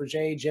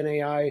Neo4j,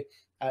 GenAI,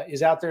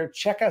 is out there.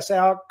 Check us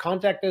out,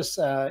 contact us,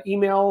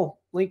 email,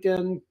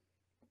 LinkedIn,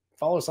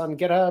 follow us on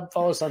GitHub,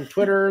 follow us on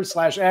Twitter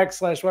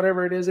 /X/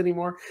 whatever it is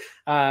anymore.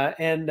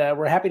 And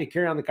we're happy to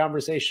carry on the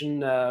conversation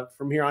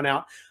from here on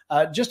out.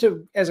 Just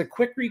as a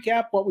quick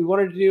recap, what we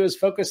wanted to do is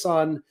focus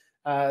on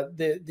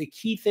the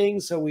key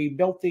things. So we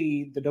built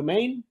the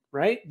domain,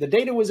 right? The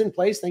data was in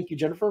place. Thank you,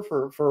 Jennifer,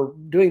 for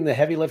doing the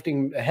heavy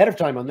lifting ahead of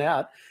time on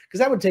that, because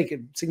that would take a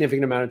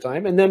significant amount of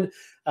time. And then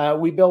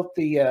we built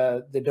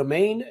the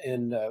domain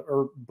and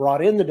or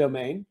brought in the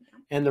domain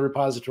and the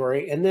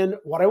repository. And then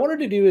what I wanted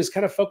to do is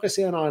kind of focus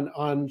in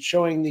on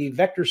showing the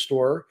vector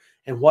store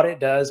and what it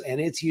does and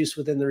its use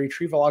within the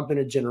retrieval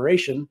augmented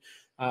generation.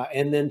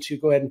 And then to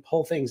go ahead and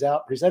pull things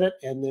out, present it,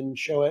 and then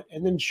show it,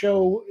 and then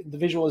show the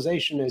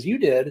visualization as you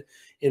did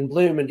in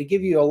Bloom, and to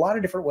give you a lot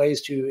of different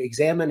ways to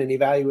examine and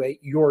evaluate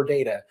your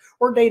data,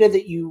 or data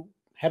that you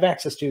have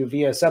access to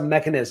via some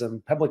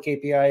mechanism, public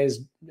APIs,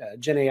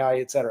 GenAI,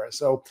 et cetera.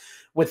 So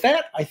with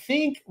that, I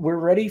think we're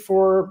ready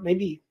for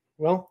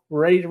we're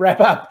ready to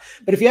wrap up.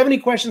 But if you have any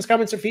questions,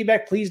 comments, or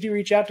feedback, please do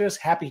reach out to us.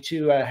 Happy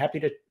to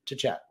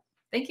chat.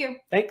 Thank you.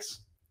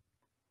 Thanks.